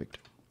perfect.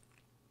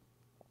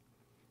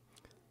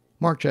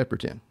 Mark chapter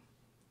 10.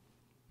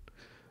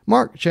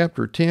 Mark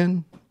chapter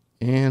 10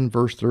 and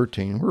verse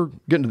 13. We're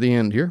getting to the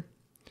end here.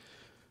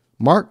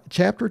 Mark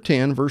chapter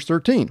 10, verse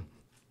 13.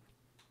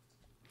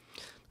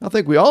 I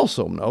think we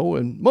also know,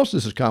 and most of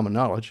this is common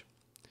knowledge,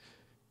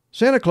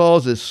 Santa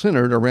Claus is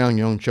centered around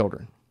young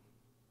children.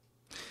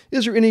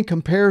 Is there any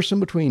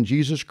comparison between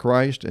Jesus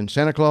Christ and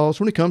Santa Claus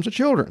when it comes to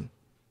children?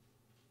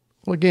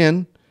 Well,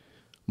 again,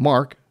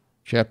 Mark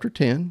chapter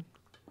 10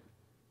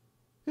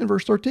 and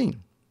verse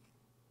 13.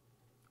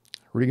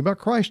 Reading about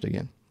Christ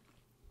again.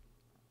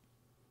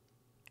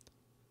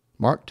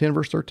 Mark 10,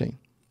 verse 13.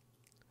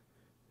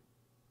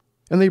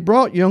 And they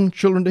brought young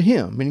children to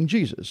him, meaning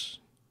Jesus,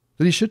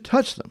 that he should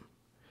touch them.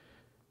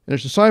 And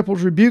his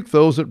disciples rebuked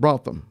those that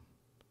brought them.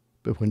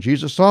 But when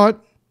Jesus saw it,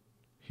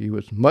 he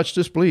was much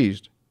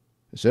displeased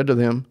and said to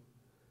them,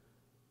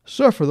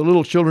 Suffer the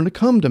little children to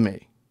come to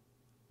me,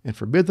 and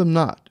forbid them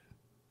not,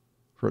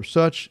 for of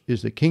such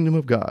is the kingdom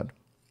of God.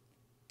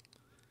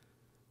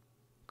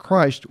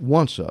 Christ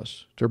wants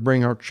us to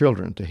bring our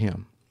children to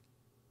him.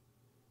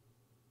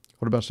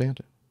 What about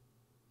Santa?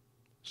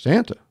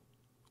 Santa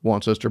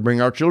wants us to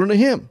bring our children to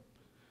him.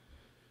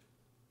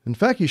 In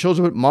fact, he shows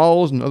up at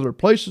malls and other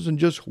places and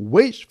just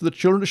waits for the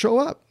children to show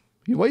up.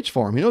 He waits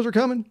for them. He knows they're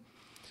coming.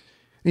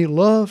 And he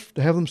loves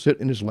to have them sit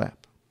in his lap.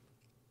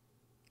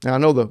 Now, I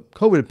know the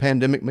COVID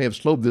pandemic may have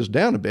slowed this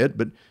down a bit,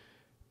 but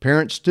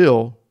parents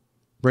still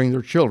bring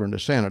their children to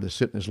Santa to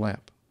sit in his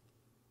lap.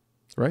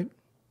 Right?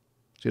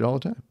 See it all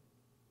the time.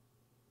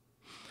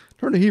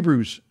 Turn to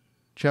Hebrews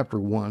chapter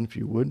 1, if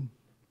you would.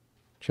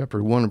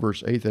 Chapter 1,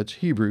 verse 8. That's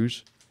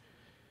Hebrews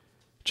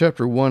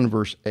chapter 1,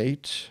 verse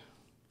 8.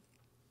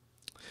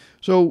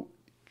 So,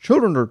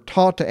 children are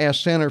taught to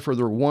ask Santa for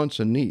their wants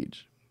and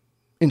needs,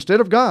 instead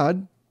of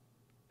God,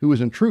 who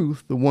is in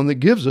truth the one that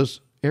gives us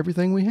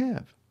everything we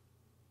have.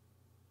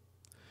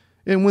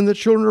 And when the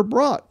children are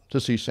brought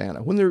to see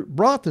Santa, when they're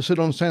brought to sit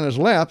on Santa's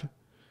lap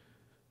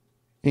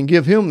and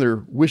give him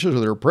their wishes or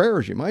their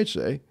prayers, you might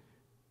say,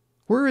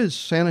 where is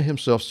Santa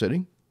himself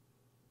sitting?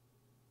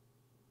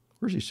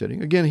 Where's he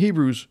sitting? Again,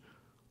 Hebrews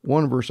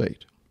 1 verse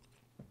 8.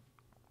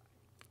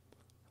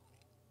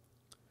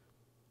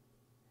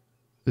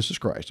 This is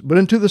Christ. But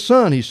unto the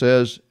Son, he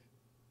says,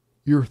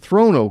 your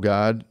throne, O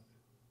God,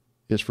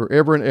 is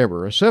forever and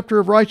ever. A scepter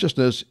of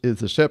righteousness is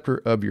the scepter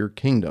of your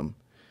kingdom.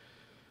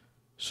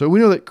 So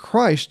we know that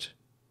Christ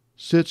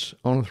sits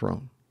on a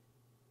throne.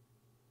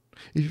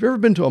 If you've ever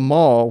been to a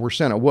mall where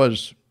Santa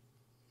was,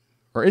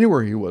 or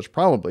anywhere he was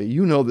probably,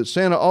 you know that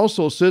Santa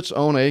also sits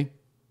on a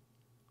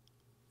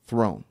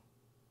throne.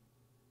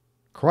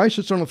 Christ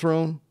sits on a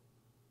throne.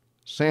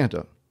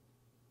 Santa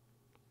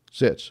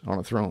sits on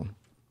a throne.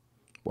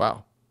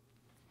 Wow.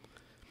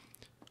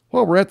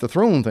 While we're at the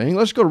throne thing,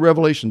 let's go to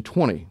Revelation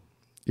 20,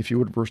 if you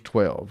would, verse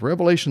 12.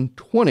 Revelation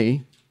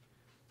 20,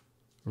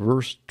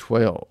 verse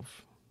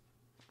 12.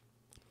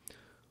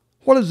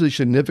 What is the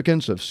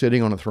significance of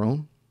sitting on a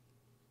throne?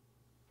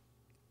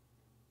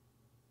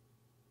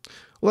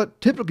 Well,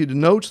 that typically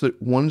denotes that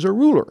one's a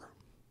ruler.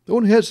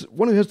 One who has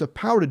the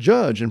power to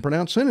judge and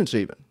pronounce sentence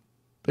even.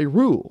 They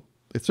rule.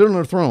 They sit on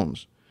their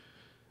thrones.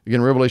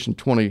 Again, Revelation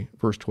 20,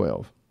 verse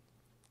 12.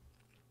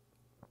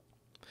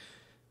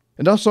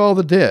 And I saw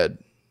the dead,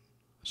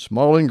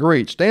 small and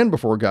great, stand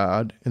before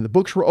God, and the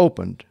books were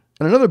opened,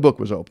 and another book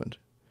was opened,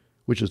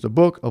 which is the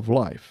book of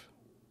life.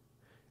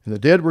 And the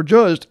dead were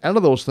judged out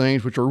of those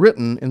things which are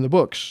written in the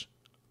books,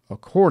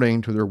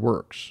 according to their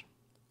works.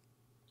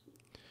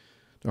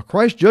 Now,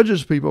 Christ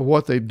judges people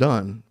what they've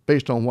done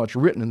based on what's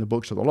written in the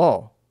books of the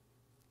law.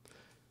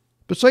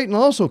 But Satan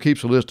also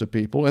keeps a list of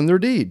people and their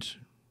deeds.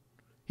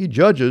 He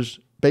judges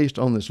based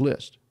on this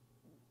list.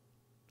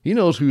 He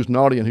knows who's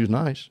naughty and who's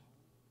nice.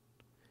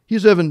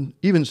 He's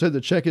even said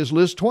to check his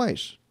list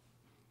twice.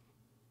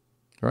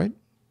 Right?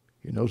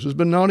 He knows who's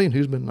been naughty and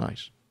who's been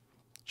nice.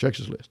 Checks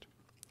his list.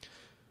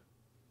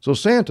 So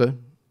Santa,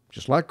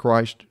 just like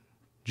Christ,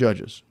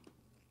 judges.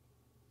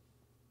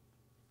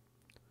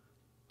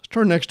 Let's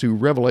turn next to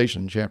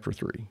Revelation chapter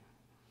 3.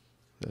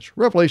 That's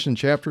Revelation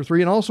chapter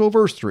 3 and also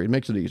verse 3. It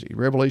makes it easy.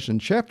 Revelation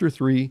chapter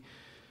 3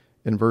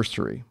 and verse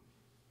 3.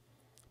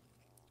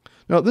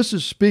 Now, this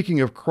is speaking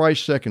of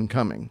Christ's second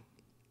coming.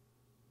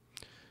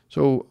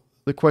 So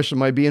the question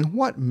might be, in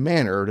what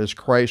manner does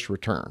Christ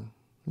return?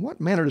 In what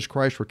manner does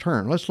Christ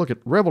return? Let's look at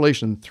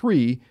Revelation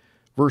 3,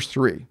 verse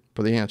 3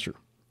 for the answer.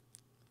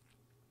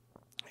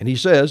 And he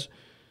says,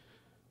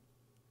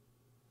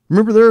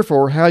 remember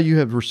therefore how you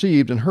have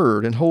received and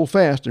heard, and hold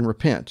fast and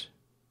repent.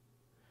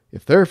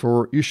 If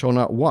therefore you shall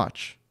not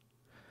watch,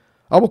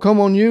 I will come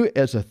on you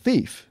as a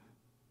thief,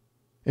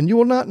 and you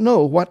will not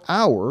know what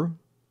hour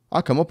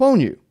I come upon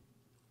you.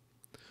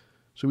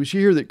 So we see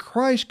here that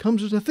Christ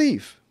comes as a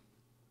thief.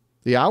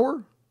 The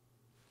hour?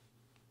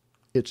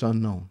 It's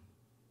unknown.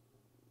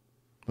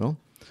 Well,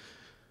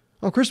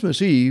 on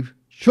Christmas Eve,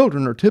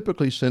 children are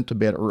typically sent to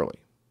bed early.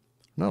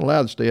 Not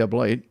allowed to stay up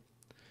late.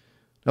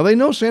 Now they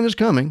know Santa's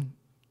coming,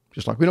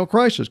 just like we know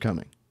Christ is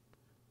coming.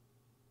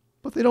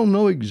 But they don't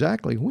know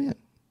exactly when.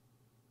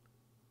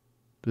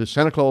 Does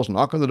Santa Claus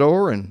knock on the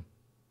door and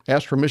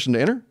ask permission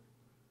to enter?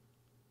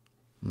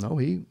 No,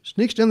 he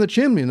sneaks down the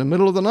chimney in the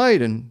middle of the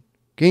night and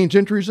gains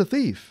entry as a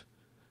thief.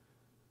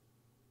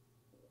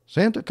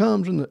 Santa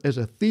comes as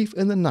a thief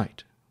in the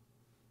night.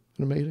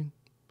 Isn't it amazing?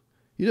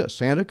 He does.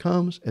 Santa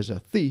comes as a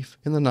thief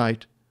in the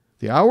night.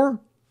 The hour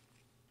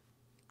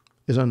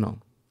is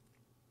unknown.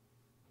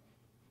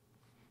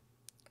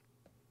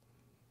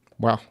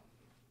 Wow.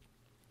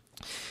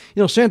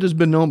 You know, Santa's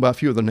been known by a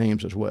few other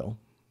names as well.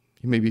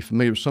 You may be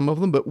familiar with some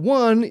of them, but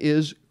one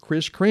is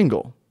Kris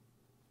Kringle.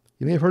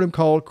 You may have heard him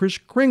called Kris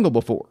Kringle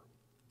before.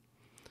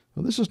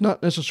 Well, this is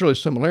not necessarily a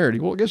similarity.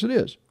 Well, I guess it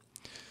is.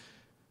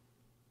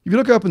 If you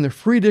look up in the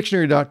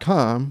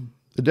freedictionary.com,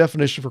 the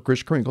definition for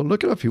Kris Kringle,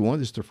 look it up if you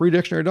want. It's the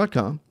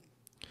freedictionary.com.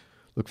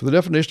 Look for the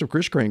definition of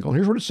Kris Kringle, and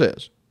here's what it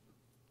says.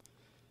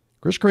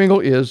 Kris Kringle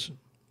is,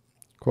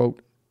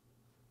 quote,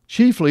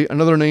 chiefly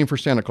another name for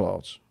Santa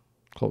Claus,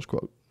 close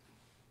quote.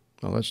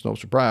 Well, that's no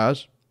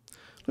surprise.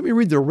 Let me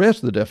read the rest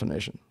of the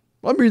definition.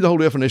 Let me read the whole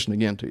definition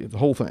again to you, the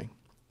whole thing.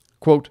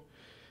 Quote,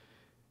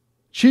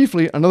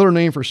 chiefly another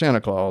name for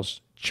Santa Claus,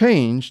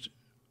 changed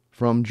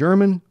from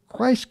German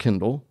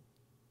Christkindl,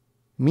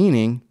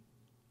 meaning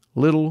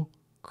little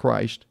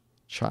Christ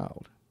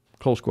child.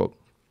 Close quote.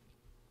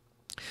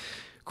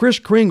 Kris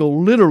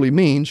Kringle literally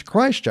means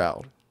Christ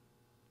child.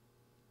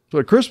 So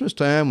at Christmas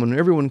time, when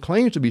everyone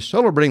claims to be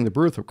celebrating the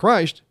birth of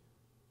Christ,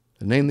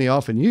 the name they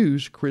often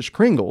use, Kris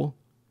Kringle,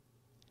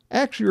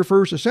 actually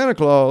refers to Santa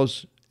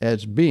Claus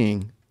as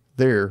being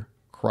their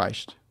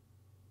Christ,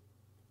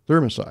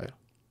 their Messiah.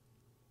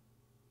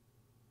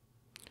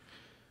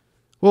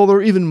 Well, there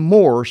are even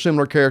more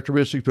similar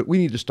characteristics, but we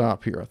need to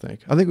stop here, I think.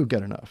 I think we've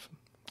got enough.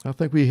 I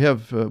think we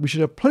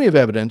should have plenty of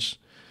evidence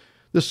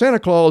that Santa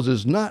Claus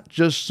is not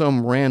just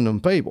some random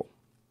fable.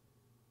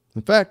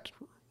 In fact,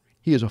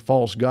 he is a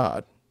false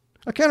god,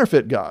 a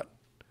counterfeit god.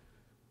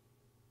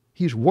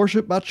 He's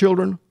worshiped by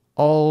children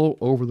all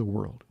over the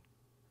world.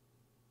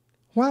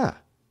 Why?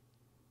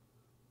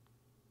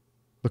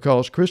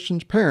 Because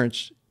Christians'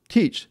 parents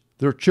teach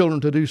their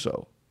children to do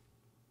so.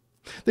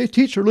 They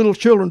teach their little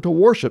children to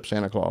worship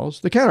Santa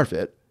Claus, the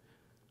counterfeit,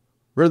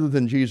 rather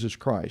than Jesus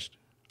Christ,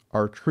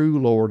 our true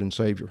Lord and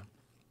Savior.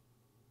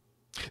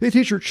 They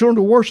teach their children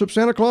to worship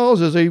Santa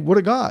Claus as they would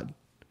a god.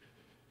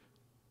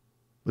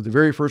 But the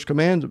very first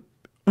commandment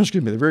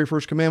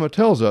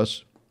tells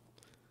us,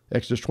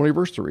 Exodus 20,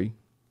 verse 3,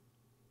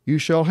 "You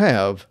shall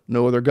have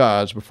no other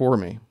gods before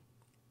me."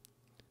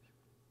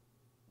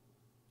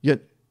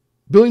 Yet,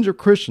 billions of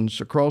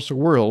Christians across the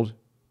world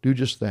do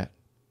just that.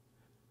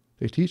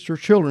 They teach their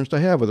children to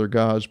have other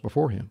gods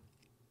before Him.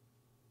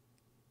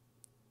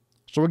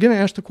 So again, I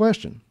ask the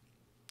question,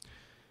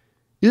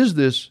 is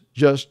this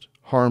just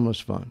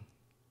harmless fun?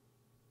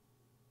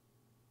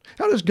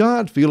 How does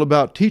God feel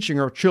about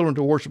teaching our children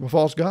to worship a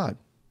false god?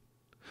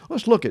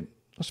 Let's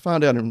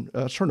find out,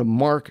 let's turn to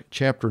Mark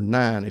chapter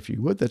 9, if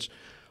you would. That's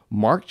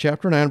Mark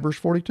chapter 9, verse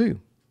 42.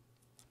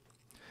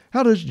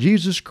 How does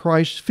Jesus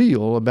Christ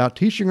feel about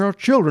teaching our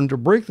children to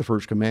break the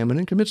first commandment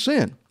and commit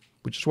sin,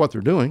 which is what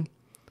they're doing?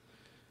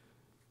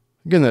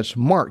 Again, that's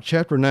Mark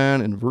chapter 9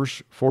 and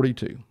verse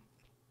 42.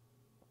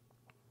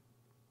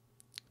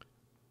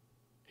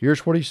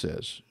 Here's what He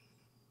says.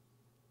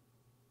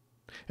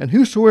 "And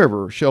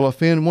whosoever shall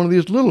offend one of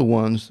these little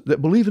ones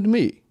that believe in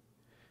me,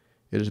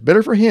 it is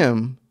better for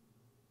him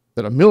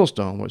that a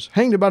millstone was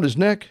hanged about his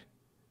neck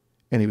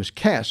and he was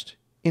cast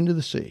into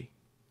the sea."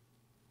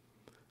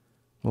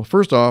 Well,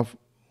 first off,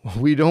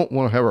 we don't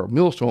want to have our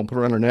millstone put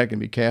around our neck and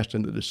be cast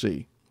into the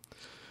sea.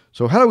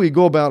 So how do we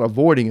go about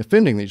avoiding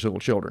offending these little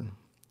children?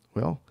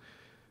 Well,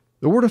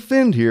 the word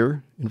offend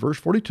here in verse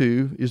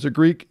 42 is the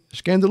Greek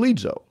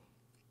scandalizo.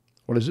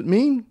 What does it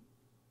mean?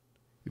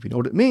 If you know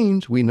what it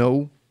means, we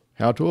know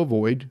how to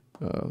avoid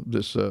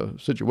this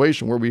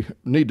situation where we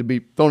need to be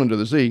thrown into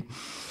the sea.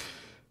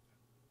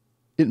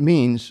 It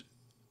means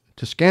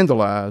to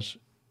scandalize,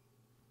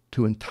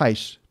 to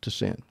entice to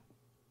sin.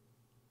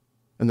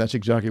 And that's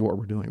exactly what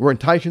we're doing. We're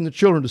enticing the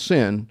children to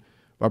sin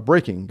by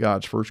breaking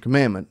God's first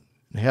commandment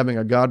and having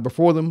a God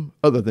before them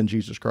other than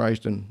Jesus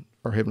Christ and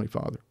our Heavenly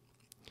Father.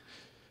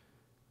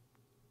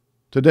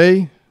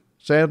 Today,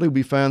 sadly,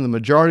 we find the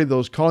majority of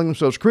those calling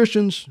themselves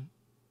Christians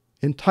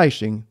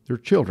enticing their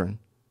children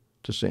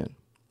to sin.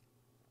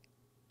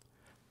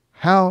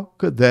 How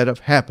could that have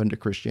happened to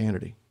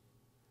Christianity?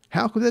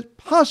 How could that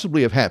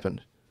possibly have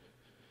happened?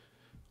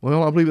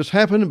 Well, I believe it's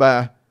happened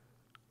by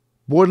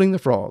boiling the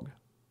frog,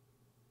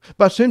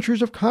 by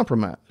centuries of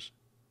compromise,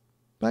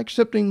 by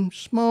accepting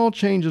small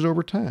changes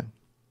over time.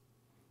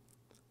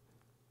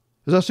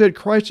 As I said,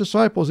 Christ's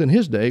disciples in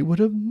His day would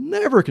have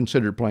never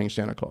considered playing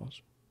Santa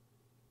Claus.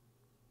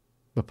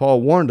 But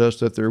Paul warned us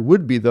that there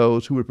would be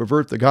those who would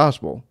pervert the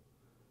gospel,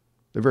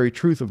 the very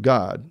truth of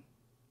God.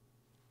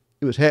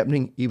 It was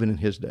happening even in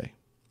His day.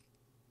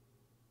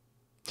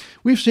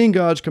 We've seen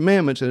God's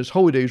commandments and His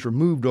holy days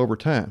removed over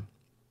time.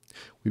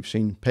 We've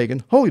seen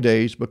pagan holy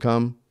days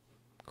become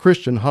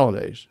Christian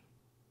holidays.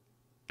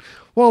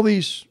 While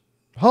these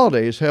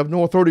holidays have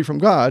no authority from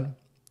God,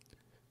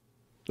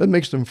 that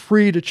makes them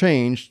free to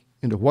change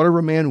into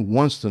whatever man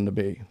wants them to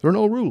be. There are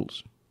no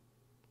rules.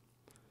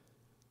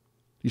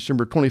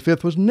 December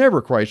 25th was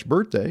never Christ's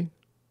birthday,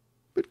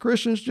 but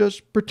Christians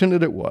just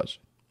pretended it was.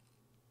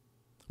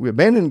 We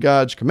abandoned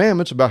God's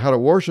commandments about how to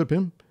worship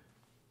Him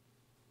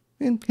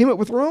and came up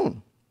with our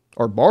own,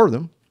 or borrowed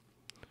them.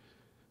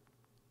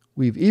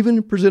 We've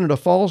even presented a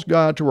false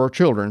god to our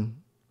children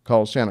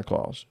called Santa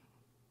Claus.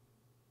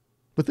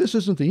 But this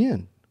isn't the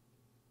end.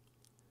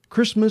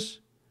 Christmas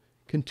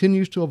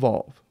continues to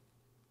evolve.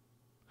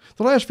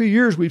 The last few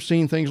years we've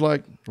seen things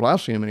like, well,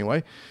 I've seen them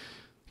anyway,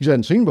 you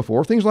hadn't seen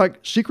before, things like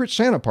secret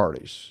Santa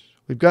parties.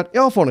 We've got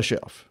Elf on a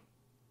Shelf.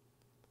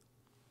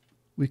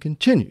 We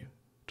continue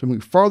to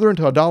move farther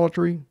into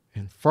idolatry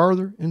and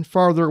farther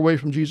away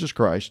from Jesus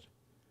Christ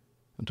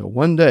until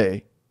one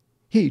day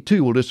He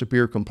too will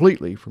disappear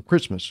completely from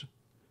Christmas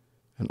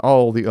and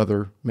all the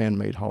other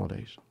man-made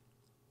holidays.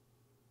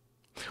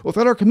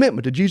 Without our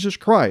commitment to Jesus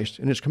Christ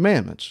and His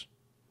commandments,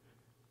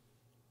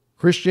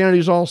 Christianity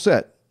is all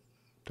set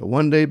to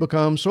one day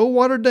become so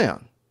watered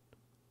down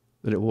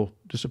that it will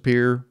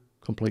disappear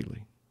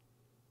completely.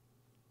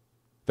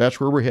 That's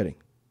where we're heading.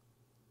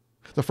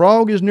 The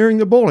frog is nearing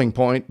the boiling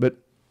point, but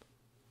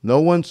no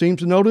one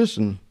seems to notice,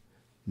 and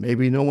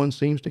maybe no one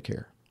seems to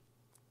care.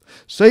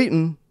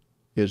 Satan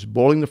is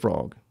boiling the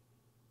frog.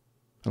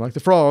 And like the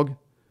frog,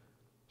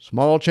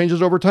 small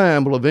changes over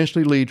time will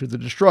eventually lead to the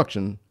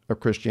destruction of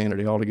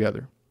Christianity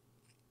altogether.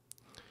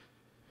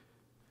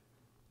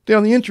 Now,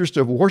 in the interest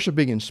of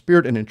worshiping in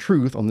spirit and in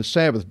truth on the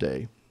Sabbath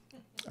day,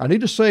 I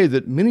need to say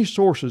that many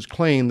sources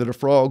claim that a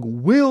frog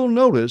will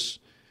notice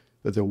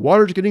that the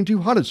water is getting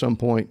too hot at some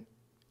point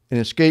and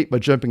escape by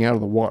jumping out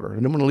of the water.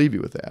 And I'm going to leave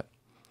you with that.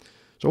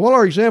 So while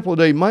our example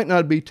today might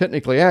not be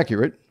technically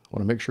accurate, I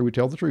want to make sure we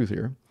tell the truth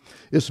here,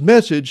 its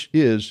message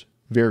is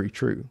very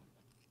true.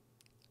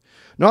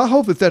 Now, I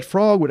hope that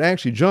frog would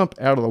actually jump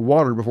out of the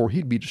water before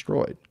he'd be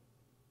destroyed.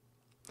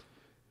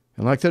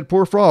 And like that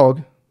poor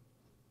frog,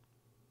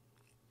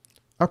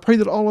 I pray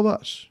that all of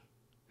us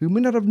who may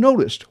not have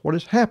noticed what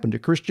has happened to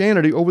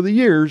Christianity over the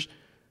years,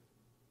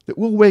 that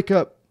we'll wake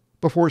up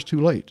before it's too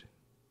late.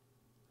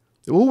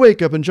 That we'll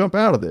wake up and jump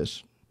out of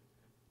this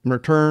and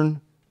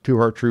return to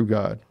our true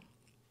God.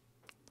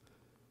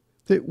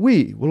 That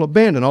we will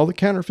abandon all the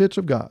counterfeits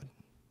of God.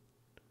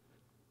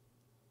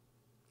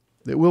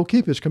 That we'll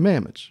keep His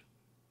commandments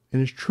and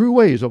His true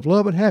ways of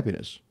love and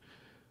happiness,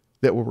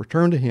 that will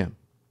return to Him.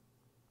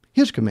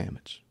 His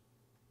commandments.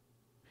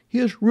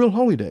 His real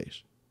holy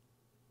days.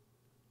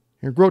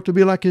 And grow to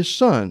be like His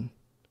Son,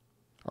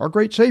 our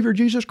great Savior,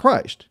 Jesus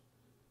Christ,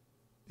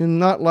 and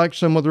not like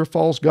some other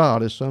false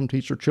god as some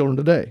teach their children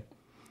today.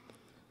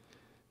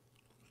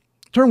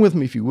 Turn with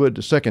me, if you would,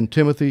 to 2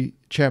 Timothy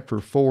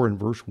chapter 4 and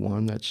verse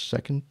 1. That's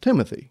 2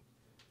 Timothy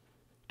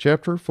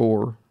chapter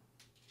 4.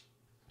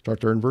 Start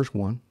there in verse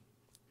 1.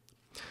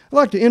 I'd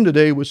like to end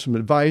today with some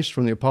advice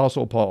from the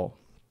Apostle Paul.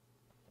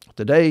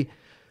 Today,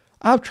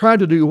 I've tried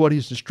to do what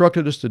he's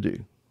instructed us to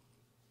do.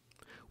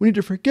 We need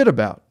to forget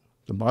about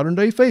the modern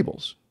day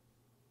fables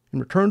and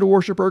return to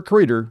worship our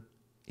Creator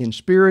in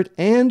spirit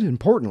and,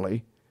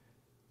 importantly,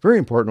 very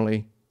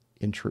importantly,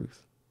 in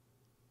truth.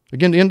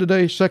 Again, to end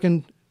today,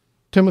 2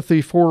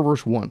 Timothy 4,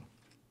 verse 1.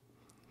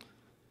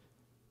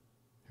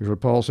 Here's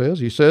what Paul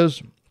says. He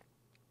says,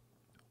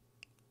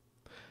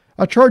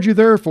 I charge you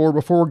therefore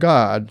before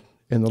God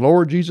and the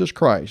Lord Jesus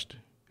Christ,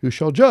 who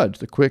shall judge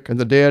the quick and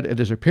the dead at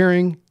His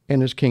appearing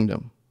and His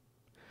kingdom.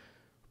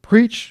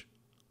 Preach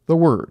the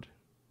word,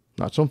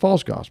 not some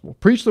false gospel.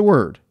 Preach the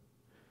word.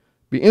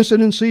 Be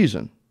instant in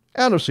season,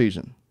 out of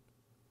season.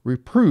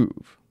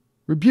 Reprove,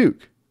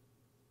 rebuke,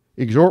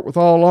 exhort with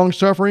all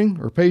longsuffering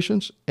or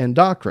patience and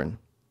doctrine.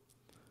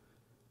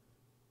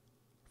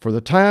 For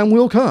the time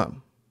will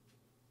come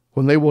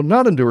when they will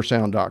not endure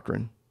sound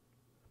doctrine,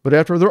 but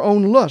after their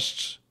own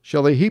lusts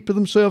shall they heap to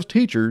themselves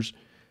teachers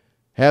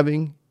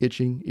having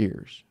itching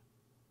ears.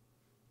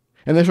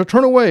 And they shall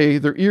turn away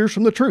their ears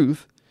from the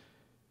truth,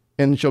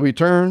 and shall be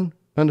turned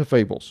unto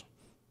fables.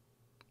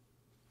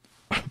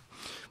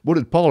 What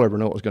did Paul ever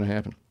know what was going to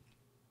happen?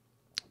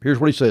 Here's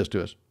what he says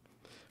to us.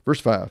 Verse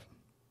 5.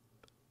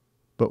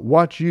 But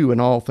watch you in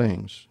all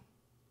things.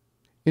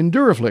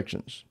 Endure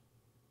afflictions.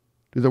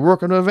 Do the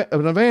work of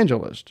an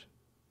evangelist.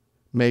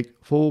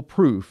 Make full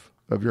proof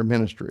of your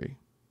ministry.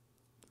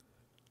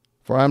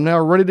 For I am now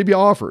ready to be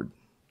offered.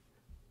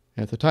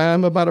 And the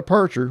time of my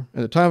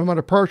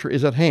departure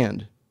is at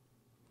hand.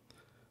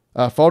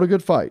 I have fought a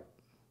good fight.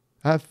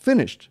 I have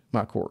finished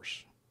my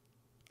course.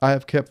 I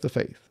have kept the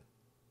faith.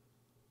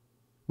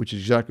 Which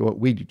is exactly what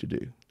we need to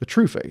do. The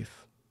true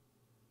faith.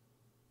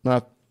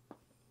 Not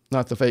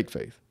the fake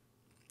faith.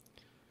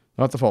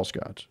 Not the false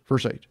gods.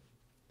 Verse 8.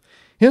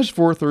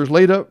 Henceforth there is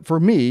laid up for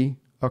me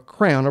a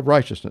crown of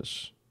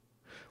righteousness,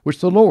 which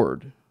the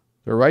Lord,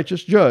 the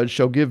righteous judge,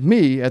 shall give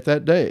me at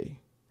that day.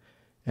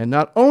 And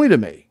not only to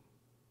me,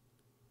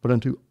 but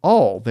unto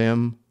all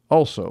them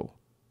also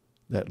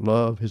that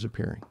love His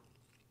appearing.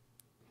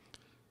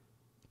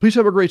 Please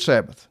have a great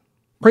Sabbath,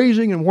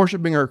 praising and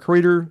worshiping our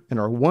Creator and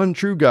our one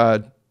true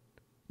God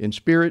in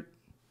spirit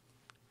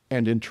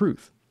and in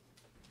truth.